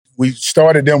we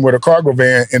started them with a cargo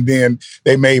van, and then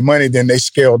they made money. Then they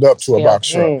scaled up to a box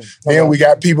truck. Then we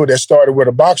got people that started with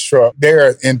a box truck.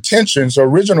 Their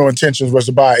original intentions was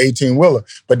to buy an 18-wheeler,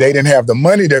 but they didn't have the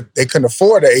money that they couldn't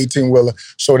afford an 18-wheeler,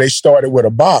 so they started with a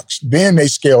box. Then they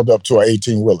scaled up to an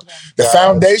 18-wheeler. The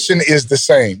foundation is the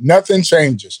same. Nothing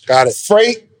changes. Got it.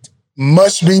 Freight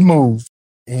must be moved.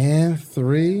 And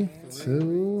 3,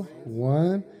 2,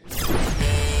 1.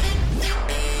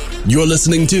 You're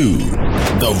listening to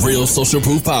The Real Social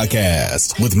Proof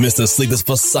Podcast with Mr. Sleepers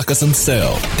for Suckers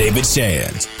himself, David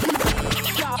Shands.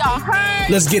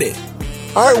 Let's get it.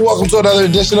 All right, welcome to another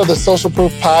edition of the Social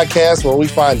Proof Podcast, where we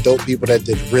find dope people that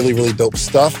did really, really dope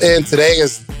stuff. And today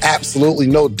is absolutely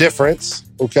no difference,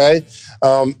 okay?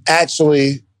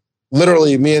 Actually,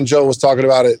 literally, me and Joe was talking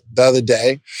about it the other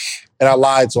day, and I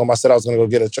lied to him. I said I was going to go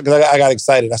get a truck, because I got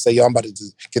excited. I said, yo, I'm about to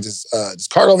get this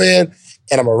cargo van,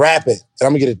 and I'm going to wrap it, and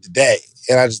I'm going to get it today.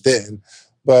 And I just didn't.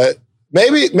 But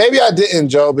maybe I didn't,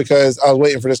 Joe, because I was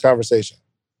waiting for this conversation.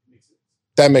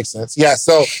 That makes sense. Yeah,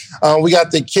 so we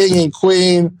got the king and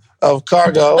queen of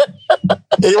cargo.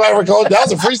 Anybody ever told you? That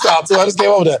was a freestyle, too. I just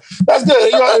came over there. That's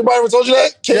good. Anybody ever told you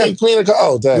that? King and queen of cargo.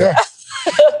 Oh, damn. Yeah.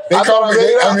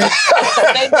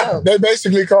 They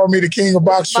basically call me the king of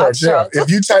box trucks. Yeah.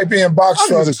 If you type in box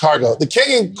trucks, cargo. The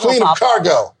king and queen of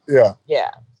cargo. Yeah.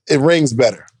 It rings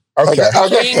better. Okay.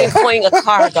 King and queen of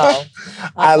cargo. Okay.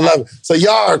 I love it. So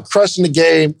y'all are crushing the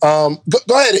game. Go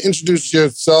ahead and introduce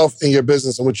yourself and your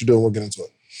business and what you're doing. We'll get into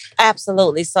it.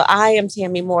 Absolutely. So I am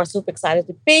Tammy Moore. Super excited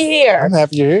to be here. I'm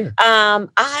happy you're here.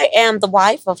 I am the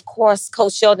wife of course,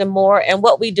 Coach Sheldon Moore. And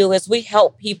what we do is we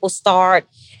help people start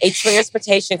a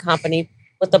transportation company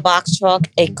with a box truck,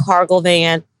 a cargo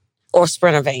van, or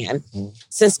Sprinter van. Mm-hmm.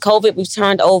 Since COVID, we've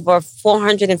turned over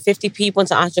 450 people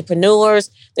into entrepreneurs.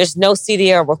 There's no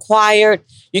CDL required.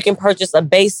 You can purchase a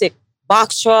basic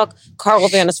box truck, cargo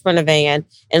van, or Sprinter van,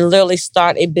 and literally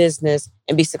start a business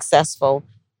and be successful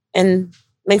and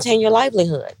maintain your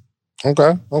livelihood.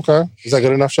 Okay. Is that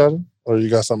good enough, Sheldon? Or you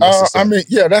got something else to say? I mean,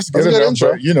 yeah, that's good enough.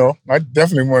 But, I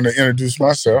definitely want to introduce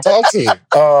myself. Talk to me.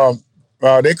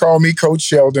 They call me Coach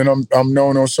Sheldon. I'm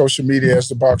known on social media as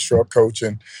the box truck coach.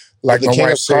 And like my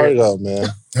wife said, cargo, man.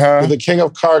 You're the king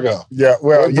of cargo. Yeah,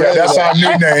 that's our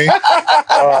new name.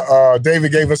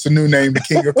 David gave us a new name, the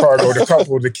king of cargo,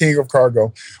 the king of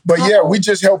cargo. But yeah, we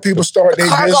just help people start their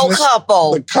business.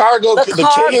 Couple. The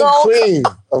king and queen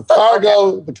of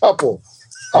cargo, the couple.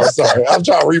 I'm sorry. I'm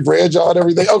trying to rebrand y'all and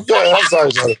everything. Okay, I'm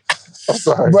sorry, Sheldon. I'm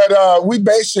sorry. But we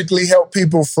basically help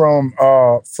people from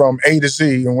A to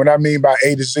Z. And what I mean by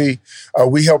A to Z,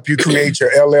 we help you create your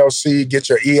LLC, get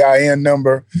your EIN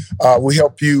number. We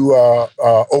help you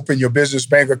open your business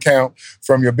bank account.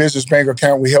 From your business bank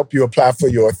account, we help you apply for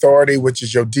your authority, which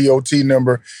is your DOT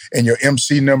number and your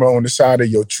MC number on the side of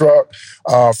your truck.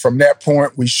 From that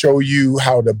point, we show you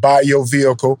how to buy your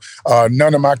vehicle.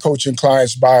 None of my coaching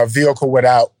clients buy a vehicle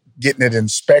without getting it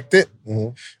inspected.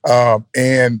 Mm-hmm.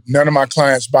 And none of my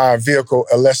clients buy a vehicle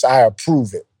unless I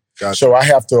approve it. Gotcha. So I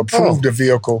have to approve the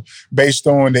vehicle based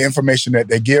on the information that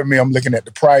they give me. I'm looking at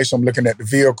the price. I'm looking at the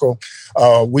vehicle.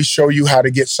 We show you how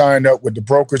to get signed up with the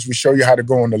brokers. We show you how to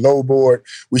go on the load board.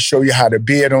 We show you how to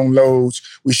bid on loads.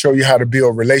 We show you how to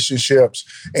build relationships.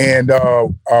 And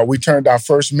we turned our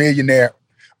first millionaire.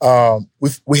 We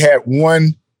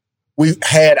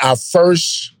had our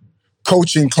first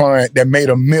coaching client that made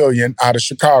 $1 million out of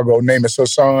Chicago. Name is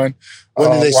Hassan.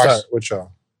 When did they start with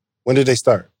y'all? When did they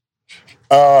start?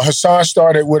 Hassan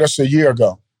started with us a year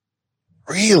ago.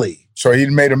 Really? So he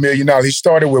made $1 million. He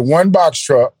started with one box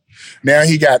truck. Now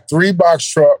he got 3 box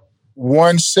truck,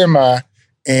 1 semi,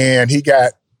 and he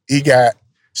got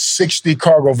 60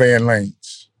 cargo van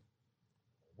lanes.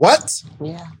 What?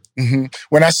 Yeah. Mm-hmm.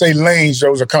 When I say lanes,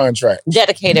 those are contracts.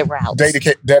 Dedicated routes.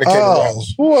 Dedicated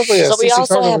routes. So we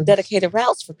also have dedicated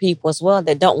routes for people as well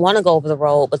that don't want to go over the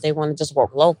road, but they want to just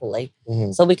work locally.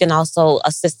 Mm-hmm. So we can also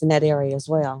assist in that area as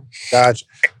well. Gotcha.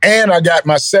 And I got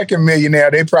my second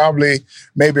millionaire. They probably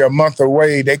maybe a month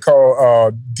away. They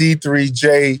call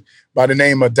D3J by the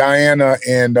name of Diana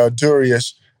and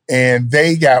Durius. And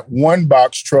they got 1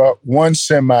 box truck, 1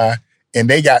 semi, and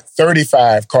they got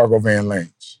 35 cargo van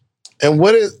lanes. And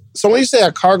so when you say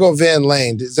a cargo van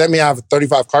lane, does that mean I have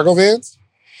 35 cargo vans?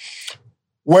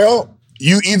 Well,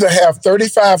 you either have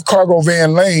 35 cargo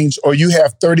van lanes or you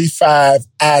have 35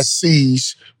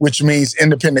 ICs, which means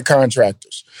independent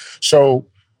contractors. So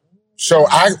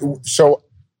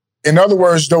in other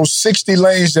words, those 60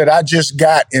 lanes that I just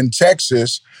got in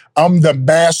Texas, I'm the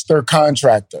master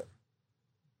contractor.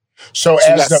 So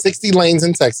you got 60 lanes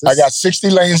in Texas. I got 60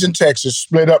 lanes in Texas,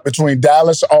 split up between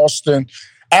Dallas, Austin,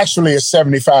 Actually, it's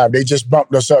 75. They just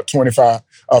bumped us up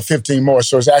 15 more.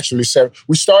 So it's actually 7.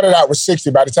 We started out with 60.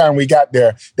 By the time we got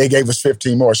there, they gave us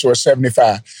 15 more. So it's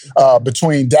 75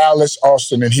 between Dallas,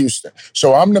 Austin, and Houston.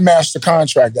 So I'm the master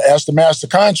contractor. As the master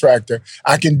contractor,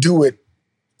 I can do it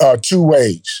 2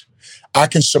 ways. I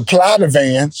can supply the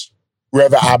vans,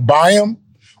 whether I buy them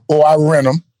or I rent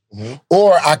them,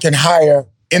 or I can hire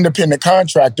independent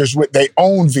contractors with their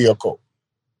own vehicle.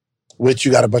 Which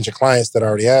you got a bunch of clients that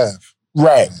already have.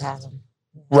 Right.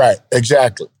 Right,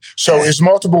 exactly. So it's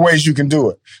multiple ways you can do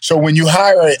it. So when you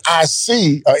hire an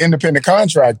IC, an independent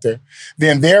contractor,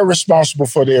 then they're responsible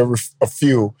for their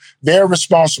fuel. They're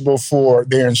responsible for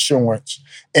their insurance.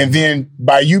 And then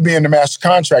by you being the master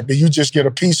contractor, you just get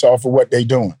a piece off of what they're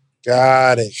doing.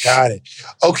 Got it.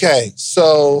 Okay,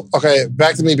 so,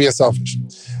 back to me being selfish.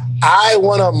 I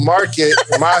want to market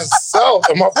myself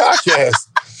and my podcast.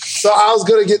 So I was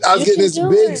getting this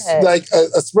big, like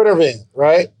a Sprinter van,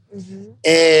 right? Mm-hmm.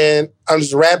 And I'm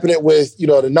just wrapping it with, the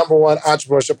 #1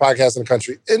 entrepreneurship podcast in the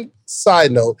country. And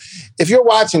side note, if you're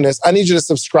watching this, I need you to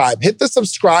subscribe. Hit the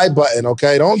subscribe button,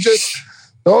 okay? Don't just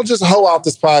hoe out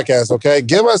this podcast, okay?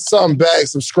 Give us something back.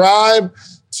 Subscribe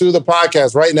to the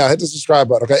podcast right now. Hit the subscribe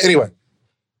button, okay? Anyway,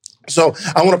 so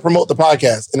I want to promote the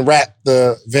podcast and wrap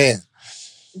the van.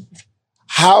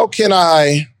 How can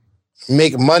I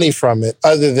make money from it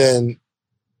other than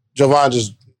Jovan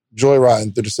just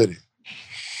joyriding through the city?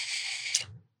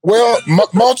 Well,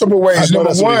 multiple ways.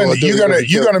 Number one,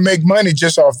 you're gonna make money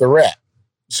just off the wrap.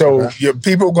 So your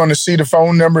people are going to see the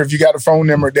phone number. If you got a phone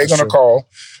number, they're going to call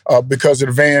because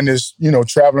the van is,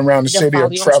 traveling around the city or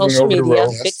traveling over the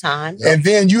road. Big time. And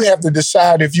then you have to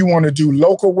decide if you want to do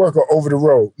local work or over the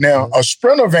road. Now, a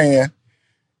Sprinter van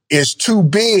is too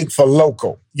big for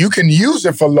local. You can use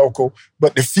it for local,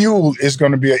 but the fuel is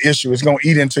going to be an issue. It's going to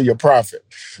eat into your profit.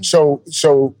 So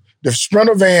the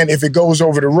Sprinter van, if it goes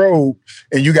over the road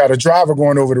and you got a driver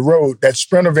going over the road, that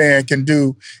Sprinter van can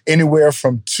do anywhere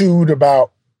from $2,000 to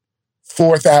about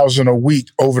 $4,000 a week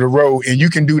over the road, and you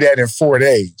can do that in 4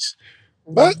 days.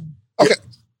 What? Okay.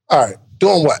 All right.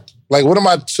 Doing what? Like, what am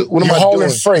I hauling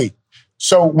doing? Freight.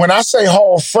 So when I say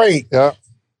haul freight,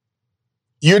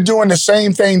 you're doing the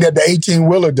same thing that the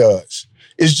 18-wheeler does.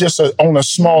 It's just on a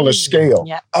smaller scale.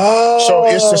 Yep. Oh. So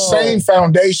it's the same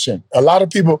foundation. A lot of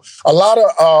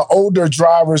older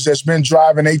drivers that's been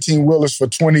driving 18-wheelers for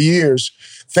 20 years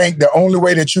think the only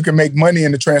way that you can make money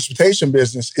in the transportation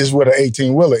business is with an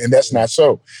 18-wheeler, and that's not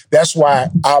so. That's why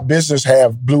our business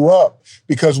have blew up,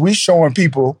 because we showing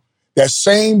people that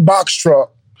same box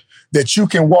truck that you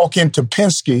can walk into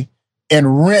Penske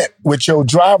and rent with your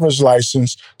driver's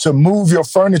license to move your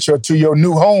furniture to your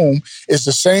new home is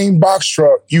the same box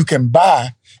truck you can buy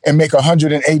and make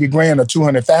 $180,000 or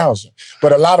 $200,000.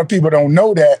 But a lot of people don't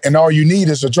know that, and all you need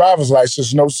is a driver's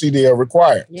license, no CDL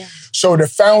required. Yeah. So the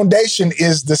foundation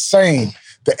is the same.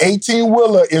 The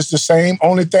 18-wheeler is the same.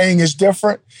 Only thing is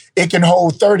different. It can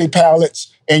hold 30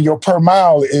 pallets, and your per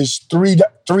mile is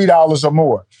 $3 or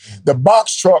more. The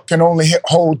box truck can only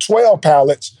hold 12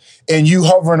 pallets, and you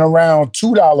hovering around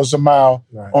 $2 a mile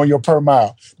on your per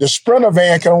mile. The Sprinter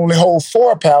van can only hold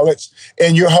 4 pallets,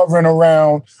 and you're hovering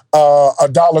around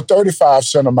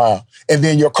 $1.35 a mile. And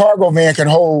then your cargo van can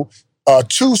hold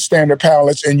 2 standard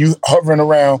pallets, and you hovering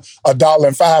around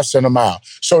 $1.05 a mile.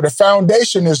 So the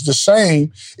foundation is the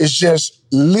same. It's just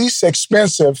least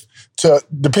expensive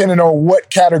depending on what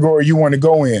category you want to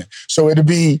go in. So it'll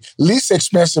be least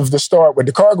expensive to start with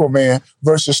the cargo van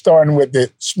versus starting with the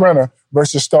Sprinter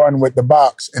versus starting with the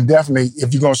box. And definitely,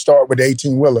 if you're going to start with the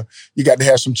 18-wheeler, you got to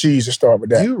have some cheese to start with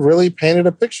that. You really painted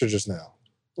a picture just now.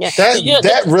 Yeah.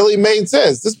 That really made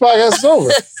sense. This podcast is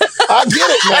over. I get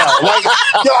it now.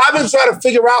 I've been trying to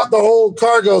figure out the whole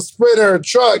cargo, Sprinter,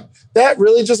 truck. That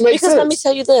really just makes sense. Because let me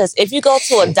tell you this. If you go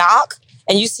to a dock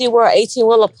and you see where an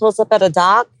 18-wheeler pulls up at a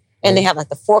dock, and they have like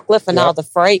the forklift and all the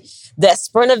freight, that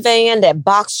Sprinter van, that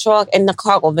box truck, and the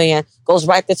cargo van goes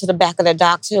right there to the back of the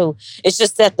dock too. It's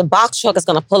just that the box truck is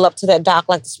going to pull up to that dock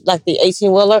like the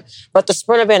 18-wheeler, but the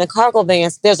Sprinter van and cargo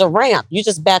vans, there's a ramp. You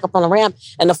just back up on the ramp,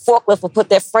 and the forklift will put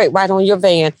that freight right on your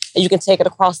van, and you can take it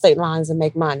across state lines and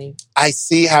make money. I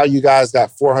see how you guys got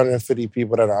 450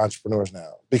 people that are entrepreneurs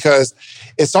now, because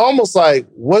it's almost like,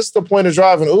 what's the point of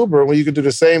driving Uber when you could do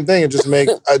the same thing and just make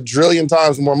a trillion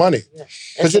times more money?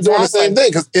 Because you're doing the same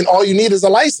thing, and all you need is a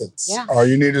license. Yeah. All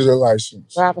you need is a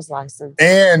license. Driver's license.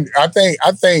 And I think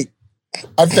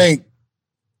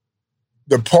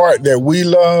the part that we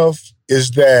love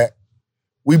is that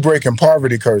we breaking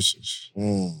poverty curses.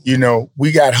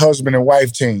 We got husband and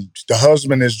wife teams. The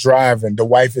husband is driving, the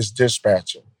wife is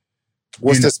dispatching.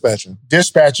 What's dispatching?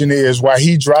 Dispatching is while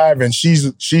he driving,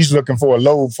 she's looking for a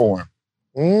load for him.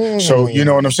 So you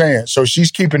know what I'm saying? So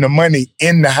she's keeping the money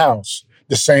in the house,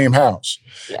 the same house.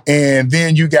 Yeah. And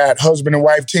then you got husband and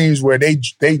wife teams where they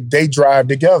drive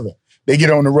together. They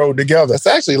get on the road together. That's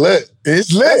actually lit.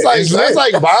 It's lit. That's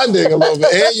like bonding a little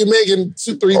bit. And you're making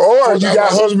 2, 3, Or you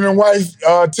got husband and wife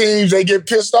teams, they get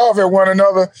pissed off at one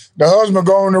another. The husband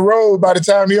go on the road by the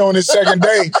time he on his second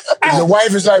day. And the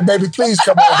wife is like, baby, please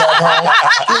come on back home.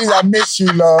 Please, I miss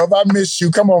you, love. I miss you.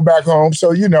 Come on back home.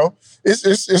 So, you know,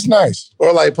 it's nice.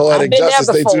 Or like Poetic Justice,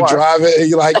 they two drive it and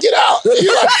you're like, get out.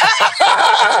 You're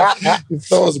like, you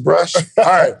throw his brush. All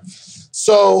right.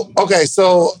 So, okay,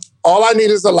 so all I need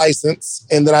is a license,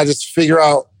 and then I just figure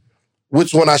out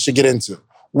which one I should get into.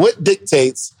 What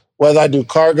dictates whether I do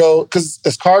cargo? Because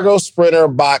it's cargo, sprinter,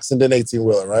 box, and then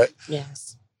 18-wheeler, right?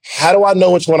 Yes. How do I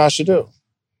know which one I should do?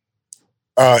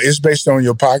 It's based on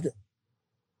your pocket.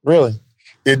 Really?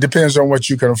 It depends on what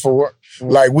you can afford.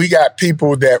 Like, we got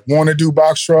people that want to do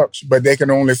box trucks, but they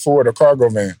can only afford a cargo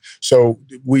van. So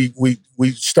we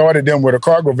started them with a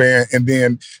cargo van, and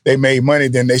then they made money,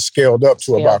 then they scaled up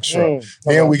to a box truck.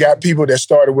 Then we got people that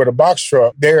started with a box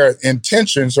truck. Their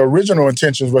original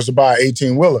intentions was to buy an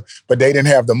 18-wheeler, but they didn't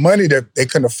have the money that they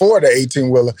couldn't afford an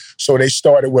 18-wheeler, so they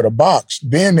started with a box.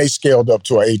 Then they scaled up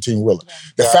to an 18-wheeler.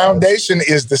 The foundation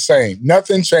is the same.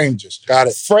 Nothing changes. Got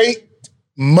it. Freight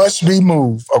must be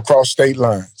moved across state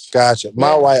lines. Gotcha.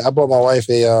 My wife, I bought my wife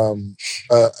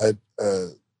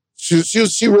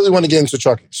she really wanted to get into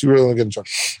trucking. She really wanted to get into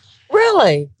trucking.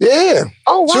 Really? Yeah.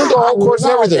 Oh, wow. She went to all course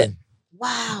and everything.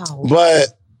 Wow.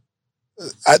 But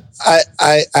I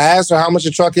asked her how much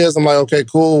a truck is. I'm like, okay,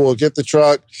 cool, we'll get the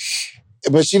truck.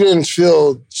 But she didn't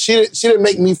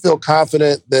make me feel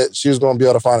confident that she was going to be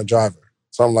able to find a driver.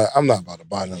 So I'm like, I'm not about to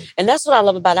buy them. And that's what I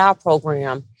love about our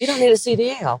program. You don't need a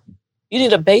CDL. You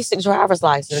need a basic driver's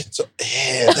license. So,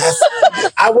 yeah,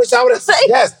 I wish I would have said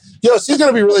yes. Yo, she's going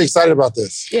to be really excited about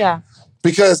this. Yeah.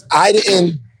 Because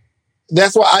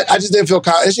that's why I just didn't feel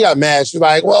confident. And she got mad. She's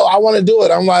like, well, I want to do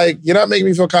it. I'm like, you're not making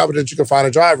me feel confident you can find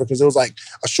a driver, because it was like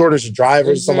a shortage of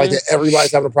drivers, something like that.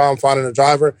 Everybody's having a problem finding a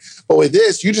driver. But with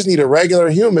this, you just need a regular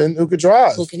human who could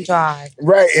drive.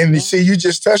 Right. And you see, you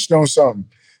just touched on something.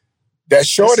 That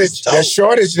shortage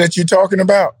that you're talking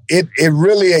about, it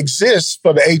really exists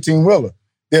for the 18-wheeler.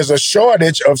 There's a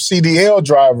shortage of CDL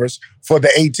drivers for the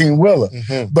 18-wheeler.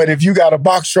 Mm-hmm. But if you got a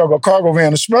box truck, a cargo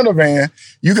van, a sprinter van,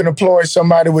 you can employ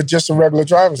somebody with just a regular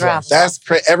driver's license. That's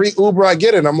crazy. Every Uber I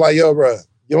get in, I'm like, yo, bro,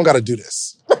 you don't got to do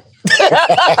this.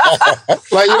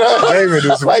 Like, you know, David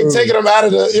is like taking them out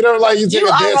of the, you know, like you take a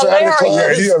dancer out of the club.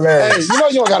 Yeah, he's hilarious. Hey, you know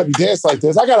you don't got to be danced like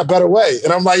this. I got a better way.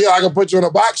 And I'm like, yo, I can put you in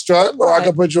a box truck, or I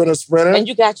can put you in a sprinter. And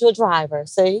you got you a driver,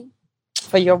 see?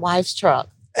 For your wife's truck.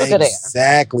 Look at that.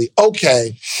 Exactly.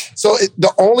 Okay. So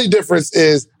the only difference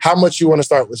is how much you want to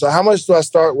start with. So how much do I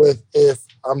start with if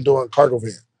I'm doing cargo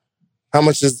van?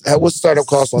 What's startup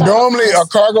cost on that? Normally, a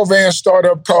cargo van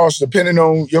startup cost, depending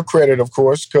on your credit, of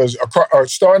course, because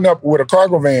starting up with a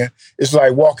cargo van is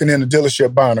like walking in a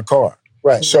dealership buying a car.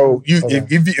 Right. So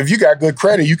if you got good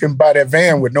credit, you can buy that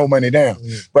van with no money down.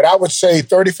 But I would say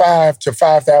 $35,000 to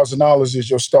 $5,000 is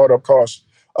your startup cost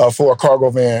for a cargo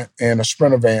van and a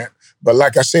sprinter van. But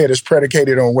like I said, it's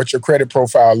predicated on what your credit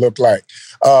profile look like.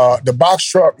 The box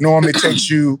truck normally takes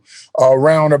you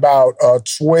around about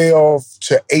 12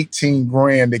 to 18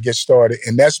 grand to get started.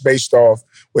 And that's based off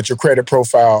what your credit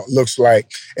profile looks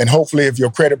like. And hopefully if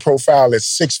your credit profile is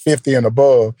 650 and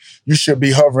above, you should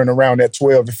be hovering around that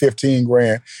 12 to 15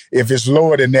 grand. If it's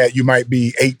lower than that, you might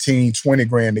be 18, 20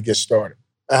 grand to get started.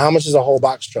 And how much is a whole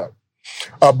box truck?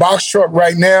 A box truck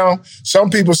right now,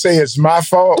 some people say it's my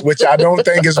fault, which I don't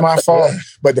think is my fault,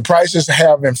 but the prices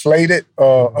have inflated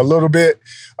a little bit.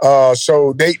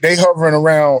 So they hovering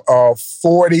around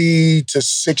 40 to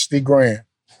 60 grand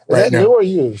right Is that now. New or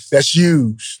used? That's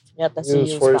used. Yeah, that's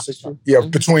used 40 to box 60? truck. Yeah,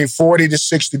 between 40 to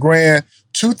 60 grand.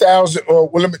 2000,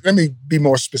 let me be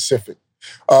more specific.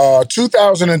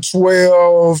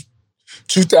 2012,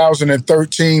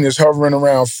 2013 is hovering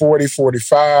around 40,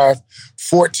 45.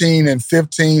 14 and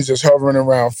 15s is hovering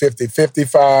around 50,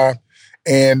 55.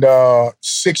 And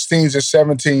 16s and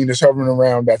 17 is hovering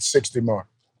around that 60 mark.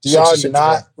 Do y'all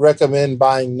not recommend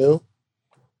buying new?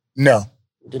 No.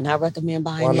 Do not recommend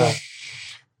buying Why that.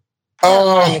 not?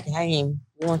 Learn the game.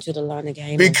 We want you to learn the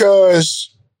game. Because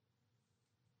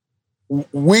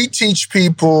we teach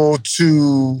people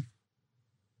to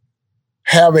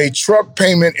have a truck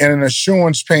payment and an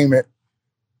insurance payment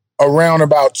around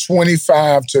about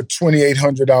 $2,500 to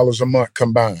 $2,800 a month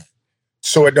combined,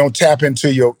 so it don't tap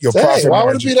into your profit Why margin.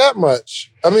 would it be that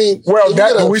much? I mean,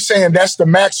 well, we're saying that's the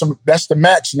maximum. That's the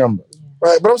max number.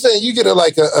 Right, but I'm saying you get a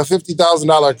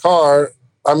 $50,000 car.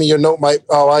 I mean, your note might.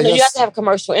 Oh, I guess you have to have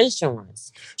commercial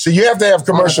insurance. So you have to have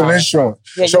commercial insurance.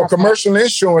 Yeah, so commercial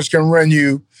insurance can run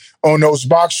you on those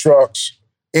box trucks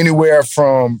anywhere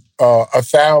from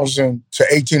 $1,000 to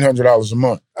 $1,800 a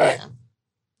month. Right.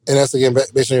 And that's again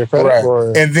based on your credit, right?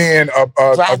 Or? And then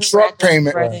a truck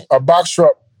payment, a box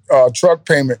truck truck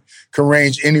payment can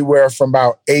range anywhere from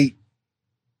about $800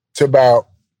 to about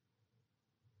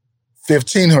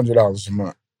 $1,500 a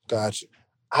month. Gotcha.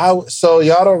 So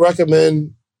y'all don't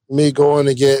recommend me going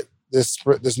to get this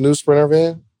new Sprinter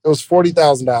van? It was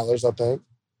 $40,000, I think.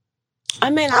 I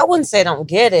mean, I wouldn't say don't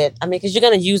get it. I mean, because you're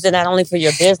going to use it not only for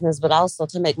your business, but also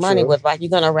to make money with, right? You're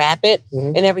going to wrap it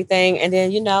and everything. And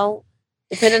then,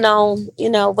 depending on,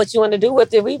 what you want to do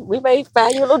with it, we may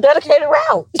find you a little dedicated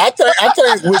route. I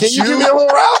think with Can you give me a little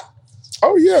route?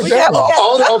 Oh, yeah, definitely.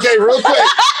 Okay, real quick.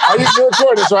 I need to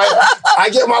record this, right? I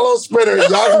get my little Sprinter. Y'all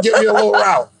can give me a little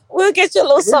route. We'll get you a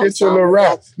little something. Get you a little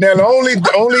route. Now, the only that's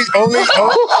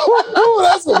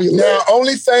gonna be lit. Now,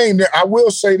 only thing that I will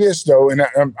say this though, and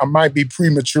I might be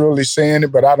prematurely saying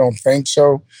it, but I don't think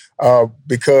so,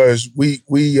 because we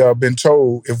been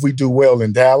told if we do well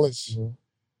in Dallas,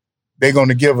 they're going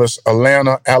to give us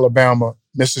Atlanta, Alabama,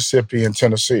 Mississippi, and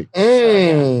Tennessee.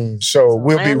 So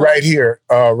we'll be right here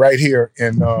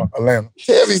in Atlanta.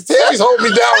 Tammy's holding me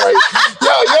down right. Yo,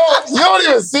 you don't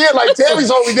even see it. Like Tammy's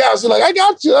holding me down. She's like, I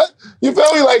got you. You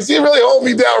feel me? Like she really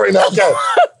holding me down right now. Okay.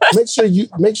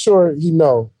 Make sure you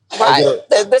know. Right.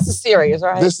 This is serious,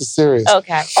 right? This is serious.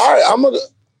 Okay. All right. I'm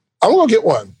gonna get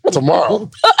one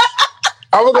tomorrow.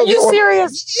 Are you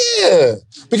serious? Yeah.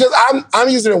 Because I'm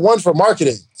using it for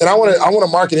marketing, and I want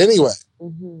to market anyway.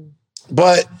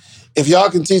 But if y'all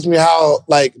can teach me how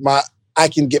I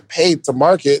can get paid to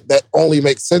market, that only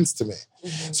makes sense to me.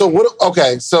 So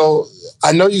so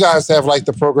I know you guys have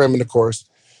the program in the course,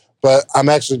 but I'm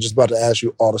actually just about to ask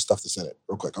you all the stuff that's in it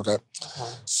real quick, okay?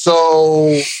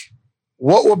 So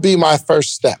what would be my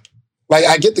first step?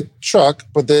 I get the truck,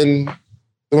 but then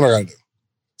what I gotta do?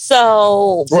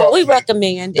 So what we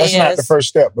recommend that's not the first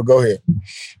step, but go ahead.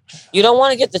 You don't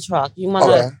want to get the truck. You want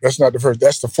to. That's not the first.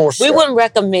 That's the fourth step. We wouldn't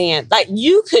recommend.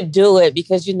 You could do it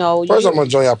because First, I'm gonna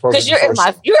join y'all program. Because you're in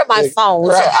my phone.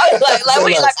 Right.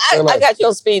 So I got you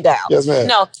on speed dial. Yes, ma'am.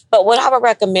 No, but what I would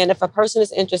recommend if a person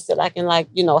is interested, how do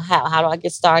I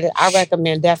get started? I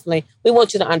recommend definitely. We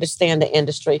want you to understand the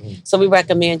industry, so we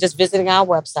recommend just visiting our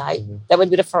website. That would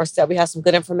be the first step. We have some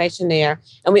good information there,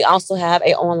 and we also have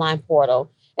an online portal.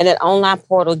 And that online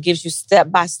portal gives you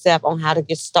step-by-step on how to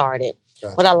get started.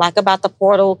 Gotcha. What I like about the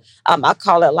portal, I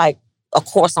call it a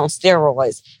course on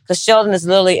steroids. Because Sheldon is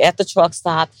literally at the truck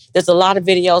stop. There's a lot of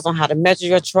videos on how to measure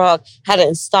your truck, how to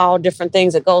install different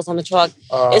things that goes on the truck.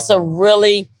 It's a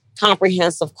really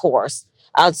comprehensive course.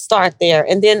 I'll start there.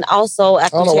 And then also... I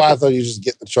don't know why I thought you just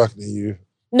get the truck and then you...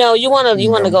 No, you want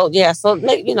to go, yeah. So,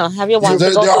 have your wife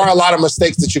There are a lot of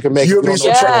mistakes that you can make. You'll be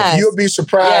surprised. You'll be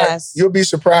surprised. Yes. You'll be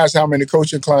surprised how many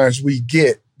coaching clients we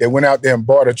get that went out there and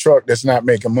bought a truck that's not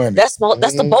making money. That's the bulk of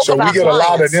our clients. So we get a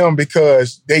lot of them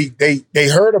because they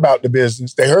heard about the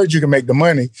business. They heard you can make the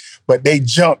money, but they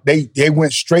jumped. They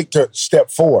went straight to step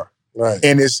 4. Right.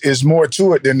 And it's more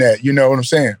to it than that. You know what I'm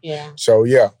saying? Yeah. So,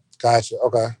 yeah. Gotcha.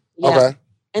 Okay. Yeah. Okay.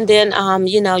 And then,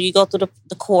 you go through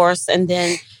the course, and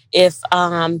then if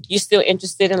you're still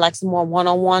interested in some more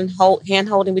one-on-one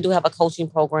hand-holding, we do have a coaching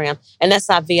program, and that's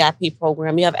our VIP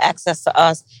program. You have access to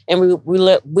us, and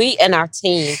we and our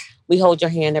team, we hold your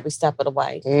hand every step of the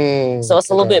way. So it's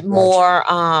a little bit more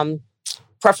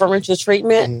preferential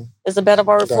treatment is a better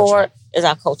word for it, is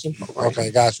our coaching program. Okay,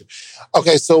 gotcha.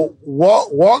 Okay, so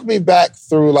walk me back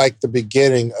through the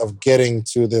beginning of getting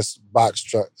to this box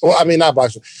truck. Well, I mean, not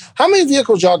box truck. How many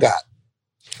vehicles y'all got?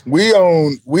 We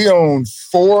own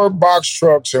 4 box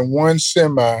trucks and 1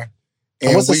 semi.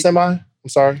 And what's a semi? I'm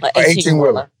sorry?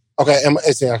 18-wheeler. Okay,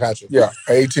 18, I got you. Yeah,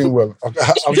 18-wheeler. Okay,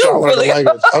 I'm trying to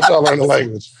learn the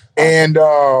language. And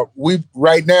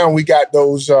right now we got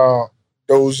those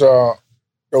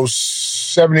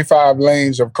 75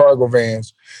 lanes of cargo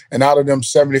vans. And out of them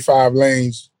 75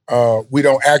 lanes, we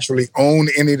don't actually own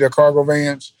any of the cargo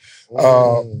vans,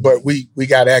 but we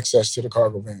got access to the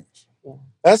cargo vans.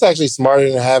 That's actually smarter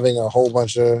than having a whole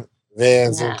bunch of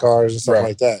vans and cars and stuff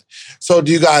like that. So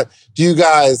do you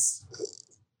guys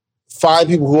find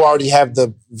people who already have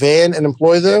the van and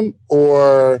employ them,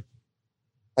 or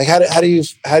how do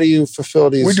you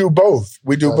fulfill these? We do both.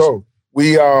 Both.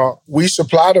 We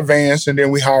supply the vans and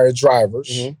then we hire drivers,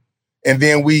 and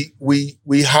then we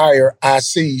hire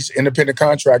ICs, independent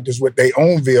contractors, with their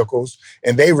own vehicles,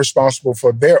 and they responsible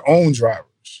for their own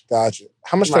drivers. Gotcha.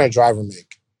 How much can a driver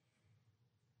make?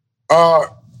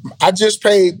 I just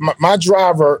paid my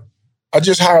driver I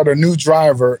just hired a new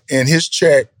driver, and his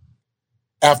check,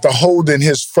 after holding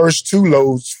his first 2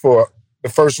 loads for the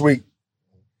first week,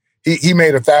 he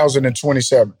made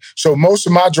 $1,027. So most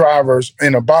of my drivers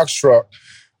in a box truck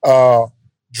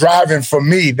driving for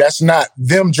me, that's not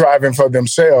them driving for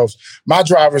themselves. My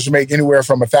drivers make anywhere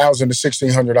from $1,000 to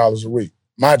 $1,600 a week.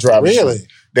 My drivers. Really?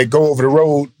 They go over the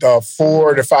road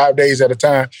 4 to 5 days at a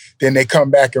time. Then they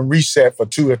come back and reset for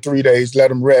 2 or 3 days, let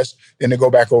them rest. Then they go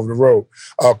back over the road.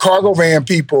 Cargo van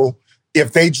people,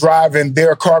 if they drive in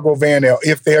their cargo van, or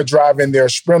if they're driving their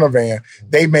Sprinter van,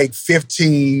 they make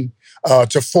 $15,000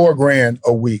 to $4,000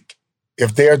 a week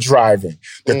if they're driving.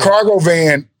 The cargo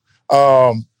van,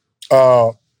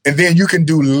 and then you can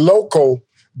do local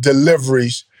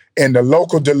deliveries, and the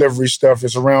local delivery stuff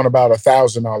is around about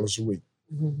 $1,000 a week.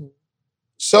 Mm-hmm.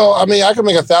 So, I mean, I can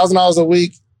make $1,000 a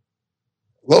week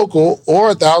local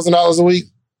or $1,000 a week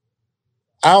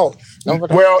out.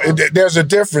 Well, there's a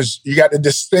difference. You got to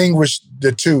distinguish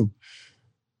the two.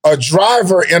 A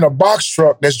driver in a box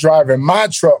truck that's driving my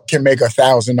truck can make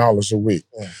 $1,000 a week.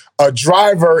 Yeah. A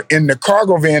driver in the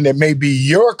cargo van that may be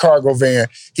your cargo van,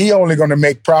 he only going to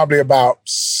make probably about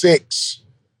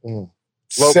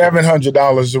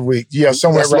 $700 a week. Yeah,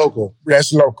 somewhere. That's local.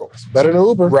 That's local. It's better than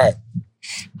Uber. Right.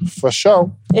 For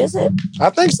sure. Is it? I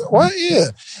think so. Well,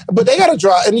 yeah. But they got to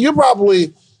drive, and you're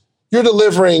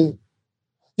delivering,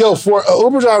 for an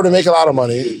Uber driver to make a lot of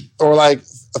money, or like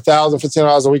 $1,000,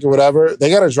 $1,500 a week or whatever, they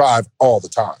got to drive all the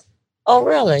time. Oh,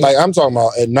 really? Like I'm talking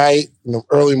about at night,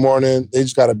 early morning, they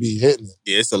just got to be hitting it.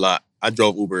 Yeah, it's a lot. I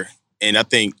drove Uber, and I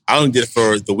think I only did it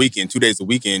for the weekend, 2 days a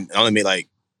weekend. I only made like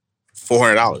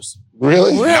 $400.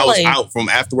 Really? And I was out from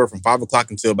after work from 5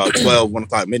 o'clock until about 12, 1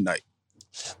 o'clock midnight.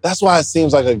 That's why it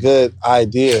seems like a good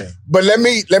idea. But let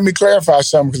me clarify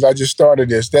something, because I just started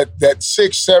this. That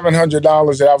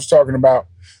 $600-700 that I was talking about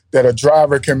that a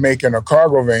driver can make in a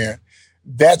cargo van,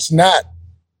 that's not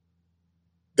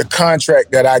the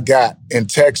contract that I got in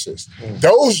Texas.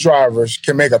 Those drivers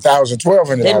can make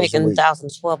 $1,000-1,200 They're making a week.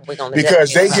 $1,012 a week on the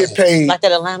because they get paid. Like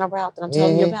that Atlanta route that I'm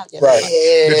telling you about. Right.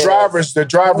 Yeah. The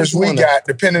drivers we got,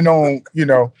 depending on,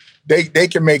 they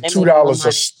can make $2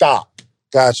 a stop.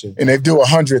 Gotcha. And they do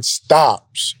 100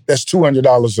 stops. That's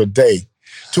 $200 a day.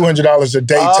 $200 a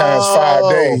day times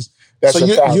 5 days. That's so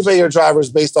you pay your drivers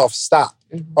based off stop.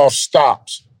 Off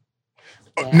stops.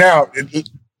 Yeah. Now,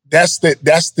 that's the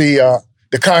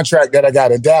contract that I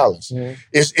got in Dallas. Mm-hmm.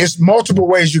 It's multiple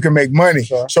ways you can make money.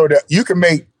 Sure. So that you can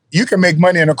make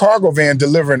money in a cargo van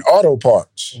delivering auto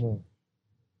parts.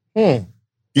 Mm-hmm.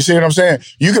 You see what I'm saying?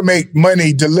 You can make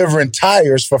money delivering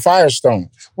tires for Firestone.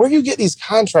 Where do you get these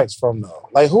contracts from, though?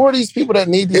 Like, who are these people that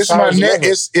need these tires?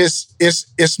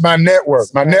 It's my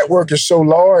network. My network is so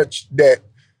large that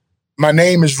my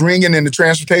name is ringing in the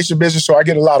transportation business, so I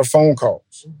get a lot of phone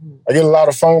calls. Mm-hmm. I get a lot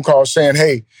of phone calls saying,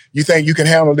 hey, you think you can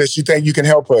handle this? You think you can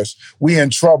help us? We in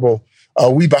trouble.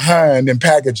 We behind in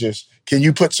packages. Can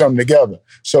you put something together?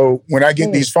 So when I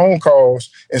get these phone calls,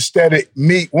 instead of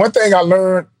me, one thing I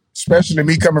learned, especially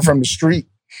me coming from the street,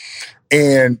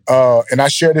 and I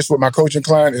share this with my coaching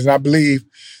client, is I believe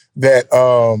that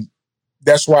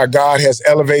that's why God has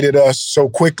elevated us so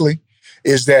quickly,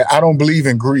 is that I don't believe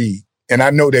in greed. And I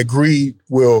know that greed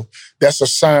that's a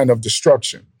sign of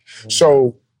destruction. Mm-hmm.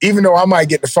 So even though I might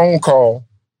get the phone call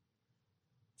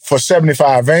for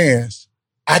 75 vans,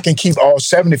 I can keep all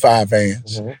 75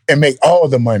 vans and make all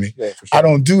the money. Yeah, for sure. I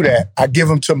don't do that. I give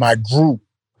them to my group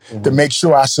to make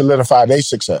sure I solidify their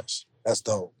success. That's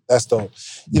dope.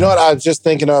 You know what I was just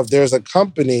thinking of? There's a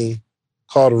company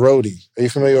called Roadie. Are you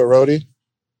familiar with Roadie?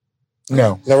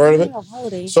 No. Never heard of it?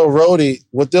 Roadie. So Roadie,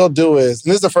 what they'll do is,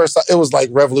 and this is the first time, it was like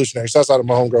revolutionary. Shouts out to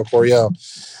my homegirl, Coriel.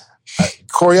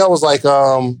 Coriel was like,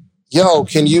 yo,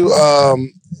 can you,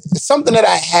 it's something that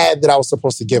I had that I was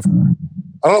supposed to give her.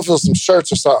 I don't know if it was some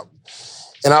shirts or something.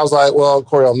 And I was like, well,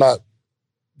 Coriel, I'm not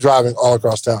driving all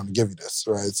across town to give you this,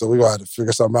 right? So we're going to have to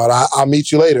figure something out. I'll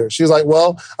meet you later. She was like,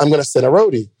 well, I'm going to send a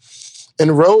Roadie.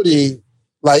 And Roadie,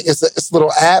 like, it's a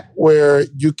little app where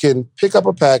you can pick up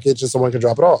a package and someone can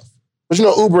drop it off. But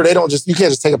Uber, you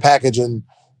can't just take a package and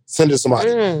send it to somebody.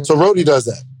 So Roadie does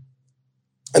that.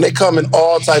 And they come in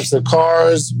all types of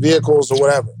cars, vehicles, or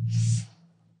whatever.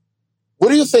 What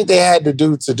do you think they had to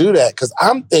do that? Because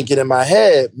I'm thinking in my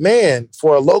head, man,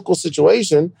 for a local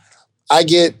situation, I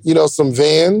get, some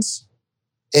vans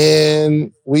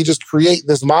and we just create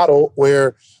this model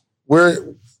where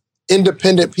we're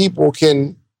independent people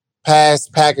can pass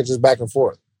packages back and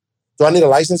forth. Do I need a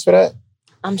license for that?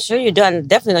 I'm sure you do. And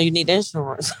definitely know you need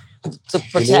insurance to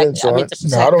protect.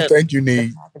 No, I don't think you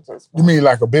need. You mean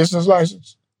like a business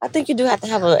license? I think you do have to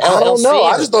have a LLC. I don't know.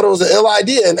 I just thought it was an ill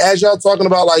idea. And as y'all talking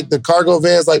about like the cargo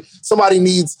vans, like somebody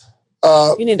needs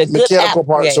you need a good mechanical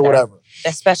parts or whatever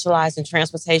that specialize in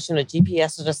transportation or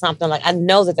GPSs or something. Like I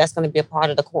know that that's going to be a part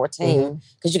of the core team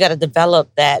because you got to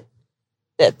develop that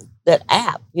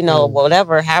app, you know,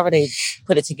 whatever, however they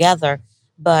put it together.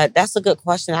 But that's a good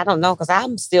question. I don't know because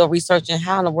I'm still researching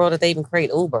how in the world did they even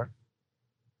create Uber.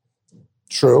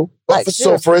 True. Like,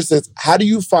 so for instance, how do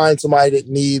you find somebody that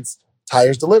needs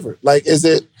tires delivered? Like, is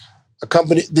it a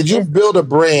company? Did you build a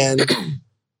brand?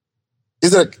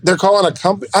 Is it they're calling a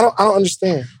company? I don't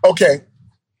understand. Okay.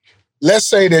 Let's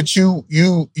say that you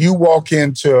walk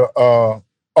into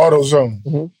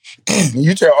AutoZone.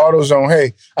 You tell AutoZone,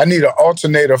 hey, I need an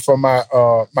alternator for my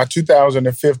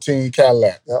 2015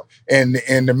 Cadillac. Yep.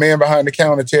 And the man behind the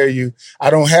counter tell you, I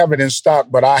don't have it in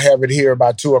stock, but I have it here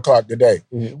by 2:00 today.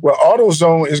 Well,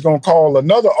 AutoZone is going to call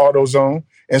another AutoZone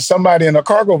and somebody in a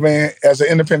cargo van as an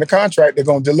independent contractor, they're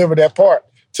going to deliver that part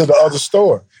to the other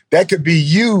store. That could be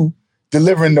you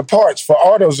delivering the parts for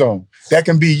AutoZone. That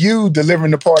can be you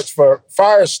delivering the parts for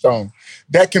Firestone.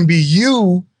 That can be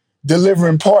you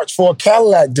delivering parts for a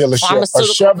Cadillac dealership,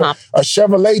 a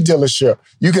Chevrolet dealership.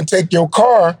 You can take your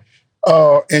car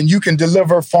and you can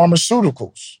deliver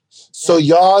pharmaceuticals. So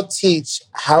y'all teach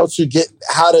how to get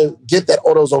that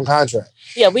AutoZone contract.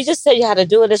 Yeah, we just tell you how to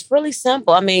do it. It's really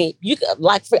simple. I mean,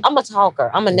 I'm a talker.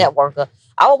 I'm a networker.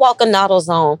 I will walk in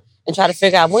AutoZone and try to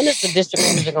figure out when is the district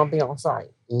manager going to be on site.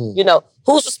 You know,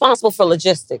 who's responsible for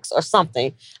logistics or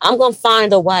something. I'm going to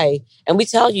find a way. And we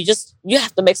tell you, you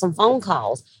have to make some phone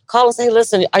calls. Call and say,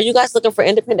 listen, are you guys looking for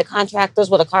independent contractors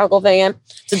with a cargo van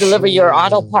to deliver your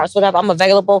auto parts, whatever? I'm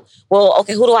available. Well,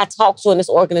 okay, who do I talk to in this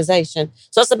organization?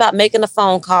 So it's about making the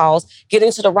phone calls,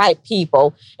 getting to the right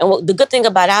people. And the good thing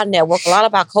about our network, a lot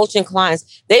of our coaching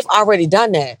clients, they've already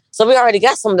done that. So we already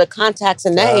got some of the contacts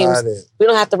and names. We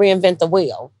don't have to reinvent the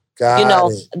wheel.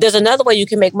 There's another way you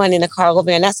can make money in a cargo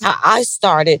van. That's how I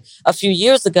started a few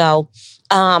years ago.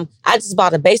 I just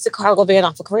bought a basic cargo van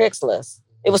off of Craigslist.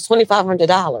 It was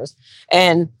 $2,500.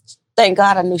 And thank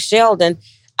God I knew Sheldon.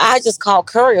 I just called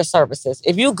courier services.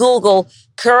 If you Google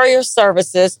courier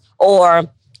services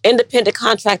or independent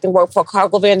contracting work for a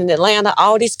cargo van in Atlanta,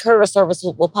 all these courier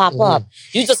services will pop up.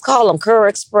 You just call them Courier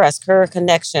Express, Courier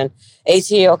Connection,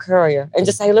 ATL Courier, and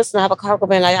just say, listen, I have a cargo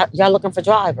van. Y'all looking for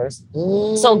drivers.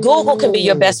 So Google can be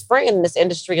your best friend in this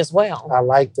industry as well. I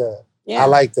like that. Yeah. I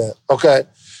like that. Okay.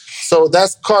 So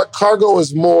that's cargo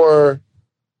is more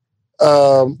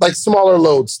like smaller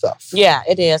load stuff. Yeah,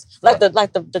 it is. Like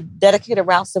the dedicated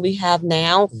routes that we have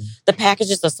now, the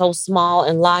packages are so small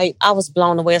and light. I was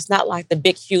blown away. It's not like the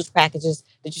big, huge packages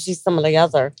that you see some of the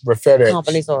other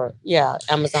companies or,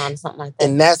 Amazon or something like that.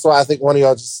 And that's why I think one of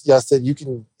y'all said you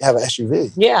can have an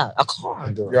SUV. Yeah, a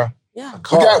car. Yeah.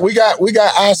 We got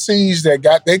ICs that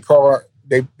got their car,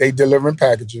 they delivering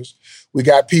packages. We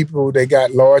got people that got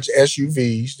large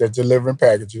SUVs that delivering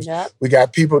packages. Yep. We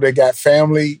got people that got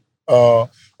family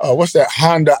what's that,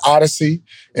 Honda Odyssey,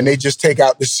 and they just take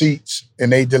out the seats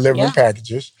and they delivering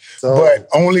packages. So, but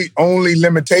only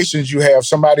limitations you have,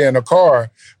 somebody in a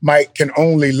car can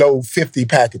only load 50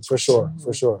 packages. For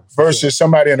sure. Versus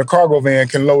somebody in a cargo van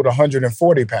can load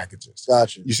 140 packages.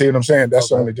 Gotcha. You see what I'm saying? That's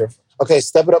the only difference. Okay,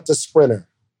 step it up to Sprinter.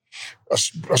 A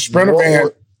Sprinter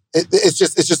van. It's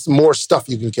just more stuff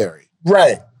you can carry.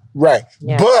 Right.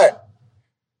 Yeah. But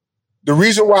the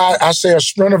reason why I say a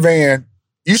Sprinter van,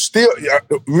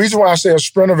 the reason why I say a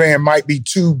Sprinter van might be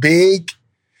too big,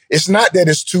 it's not that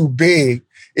it's too big,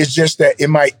 it's just that it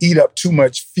might eat up too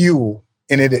much fuel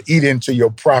and it'll eat into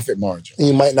your profit margin. And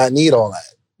you might not need all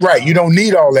that. Right, you don't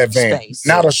need all that van. Space.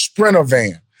 Not a Sprinter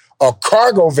van. A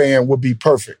cargo van would be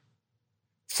perfect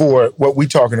for what we're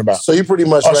talking about. So you pretty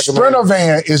much recommend... Sprinter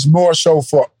van is more so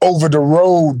for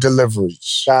over-the-road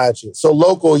deliveries. Gotcha. So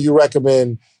local, you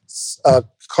recommend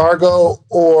cargo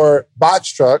or box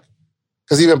truck,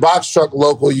 because even box truck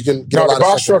local, you can get a lot of... No,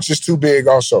 the box trucks is too big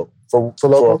also for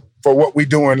local. For what we're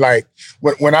doing. Like,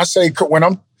 when I say...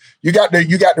 You got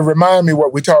to remind me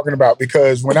what we're talking about,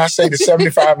 because when I say the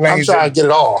 75 lanes... I'm trying to get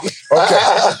it all.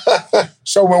 Okay.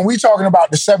 So when we talking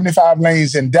about the 75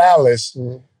 lanes in Dallas,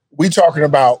 we talking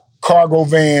about cargo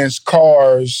vans,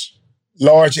 cars,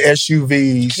 large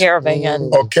SUVs.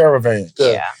 Caravan.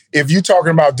 Yeah. If you're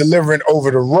talking about delivering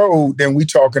over the road, then we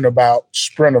talking about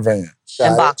Sprinter vans.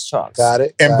 Box trucks. Got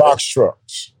it. And box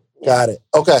trucks. Got it.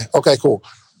 Okay, cool.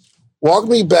 Walk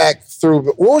me back through,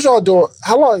 what was y'all doing?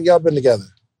 How long y'all been together?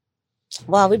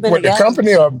 Well, we've been together. The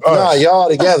company or Nah, y'all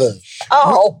together.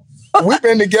 We've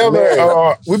been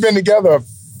together. We've been together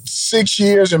 6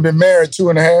 years and been married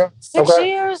 2.5. 6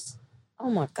 years? Oh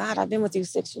my God, I've been with you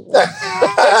 6 years. And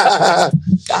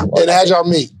how'd y'all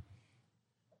meet?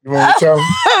 You want to tell me?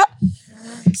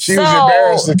 She was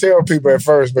embarrassed to tell people at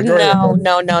first, but go ahead.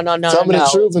 No. Tell me the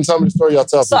truth and tell me the story y'all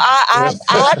tell So people.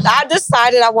 I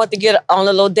decided I want to get on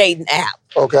a little dating app.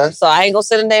 Okay. So I ain't gonna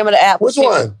say the name of the app. Which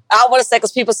one? I want to say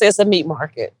because people say it's a meat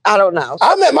market. I don't know.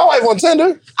 I met my wife on Tinder. I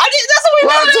did. That's what we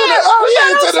met. Tinder. Oh,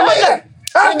 yeah, Tinder. We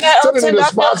met on Tinder need to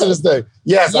sponsor this thing.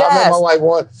 Yes, I met my wife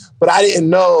on, but I didn't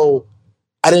know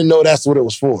that's what it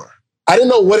was for. I didn't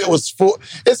know what it was for.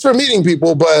 It's for meeting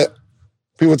people, but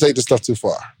people take this stuff too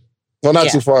far. Well, not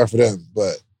too far for them,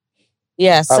 but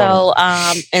yeah. So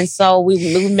so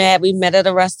we met. We met at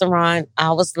a restaurant.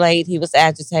 I was late. He was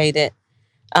agitated.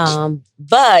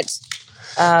 But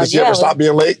did she ever stop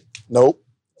being late? Nope.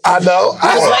 I know. We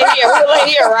were late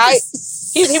here, right?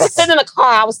 He was sitting in the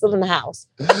car. I was still in the house.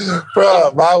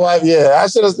 Bro, my wife, we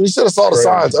should have saw the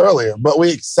signs earlier, but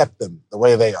we accept them the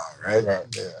way they are, right?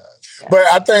 Yeah. But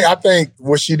I think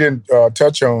what she didn't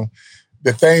touch on,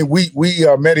 the thing, we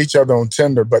met each other on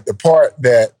Tinder, but the part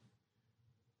that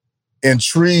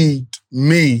intrigued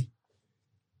me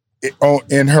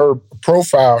in her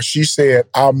profile, she said,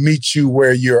 "I'll meet you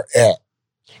where you're at."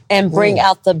 And bring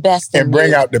out the best in you. And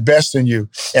bring out the best in you.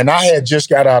 And I had just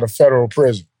got out of federal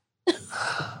prison.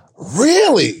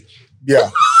 Really? Yeah.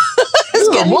 This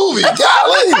is a movie.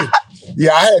 Golly.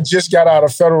 Yeah, I had just got out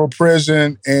of federal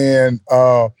prison. And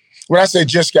when I say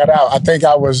just got out, I think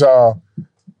I was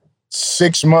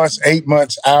 6 months, 8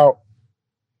 months out.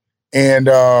 And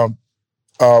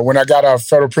when I got out of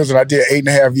federal prison, I did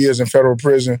 8.5 years in federal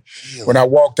prison. Really? When I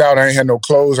walked out, I ain't had no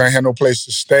clothes. I ain't had no place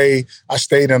to stay. I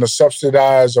stayed in a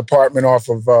subsidized apartment off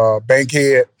of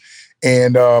Bankhead.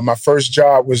 And my first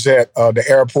job was at the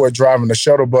airport driving the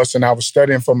shuttle bus, and I was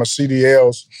studying for my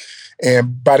CDLs.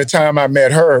 And by the time I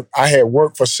met her, I had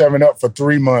worked for 7-Up for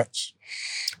 3 months.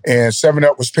 And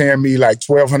 7-Up was paying me like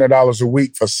 $1,200 a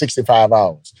week for 65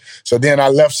 hours. So then I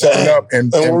left 7-Up.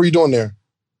 And what were you doing there?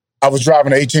 I was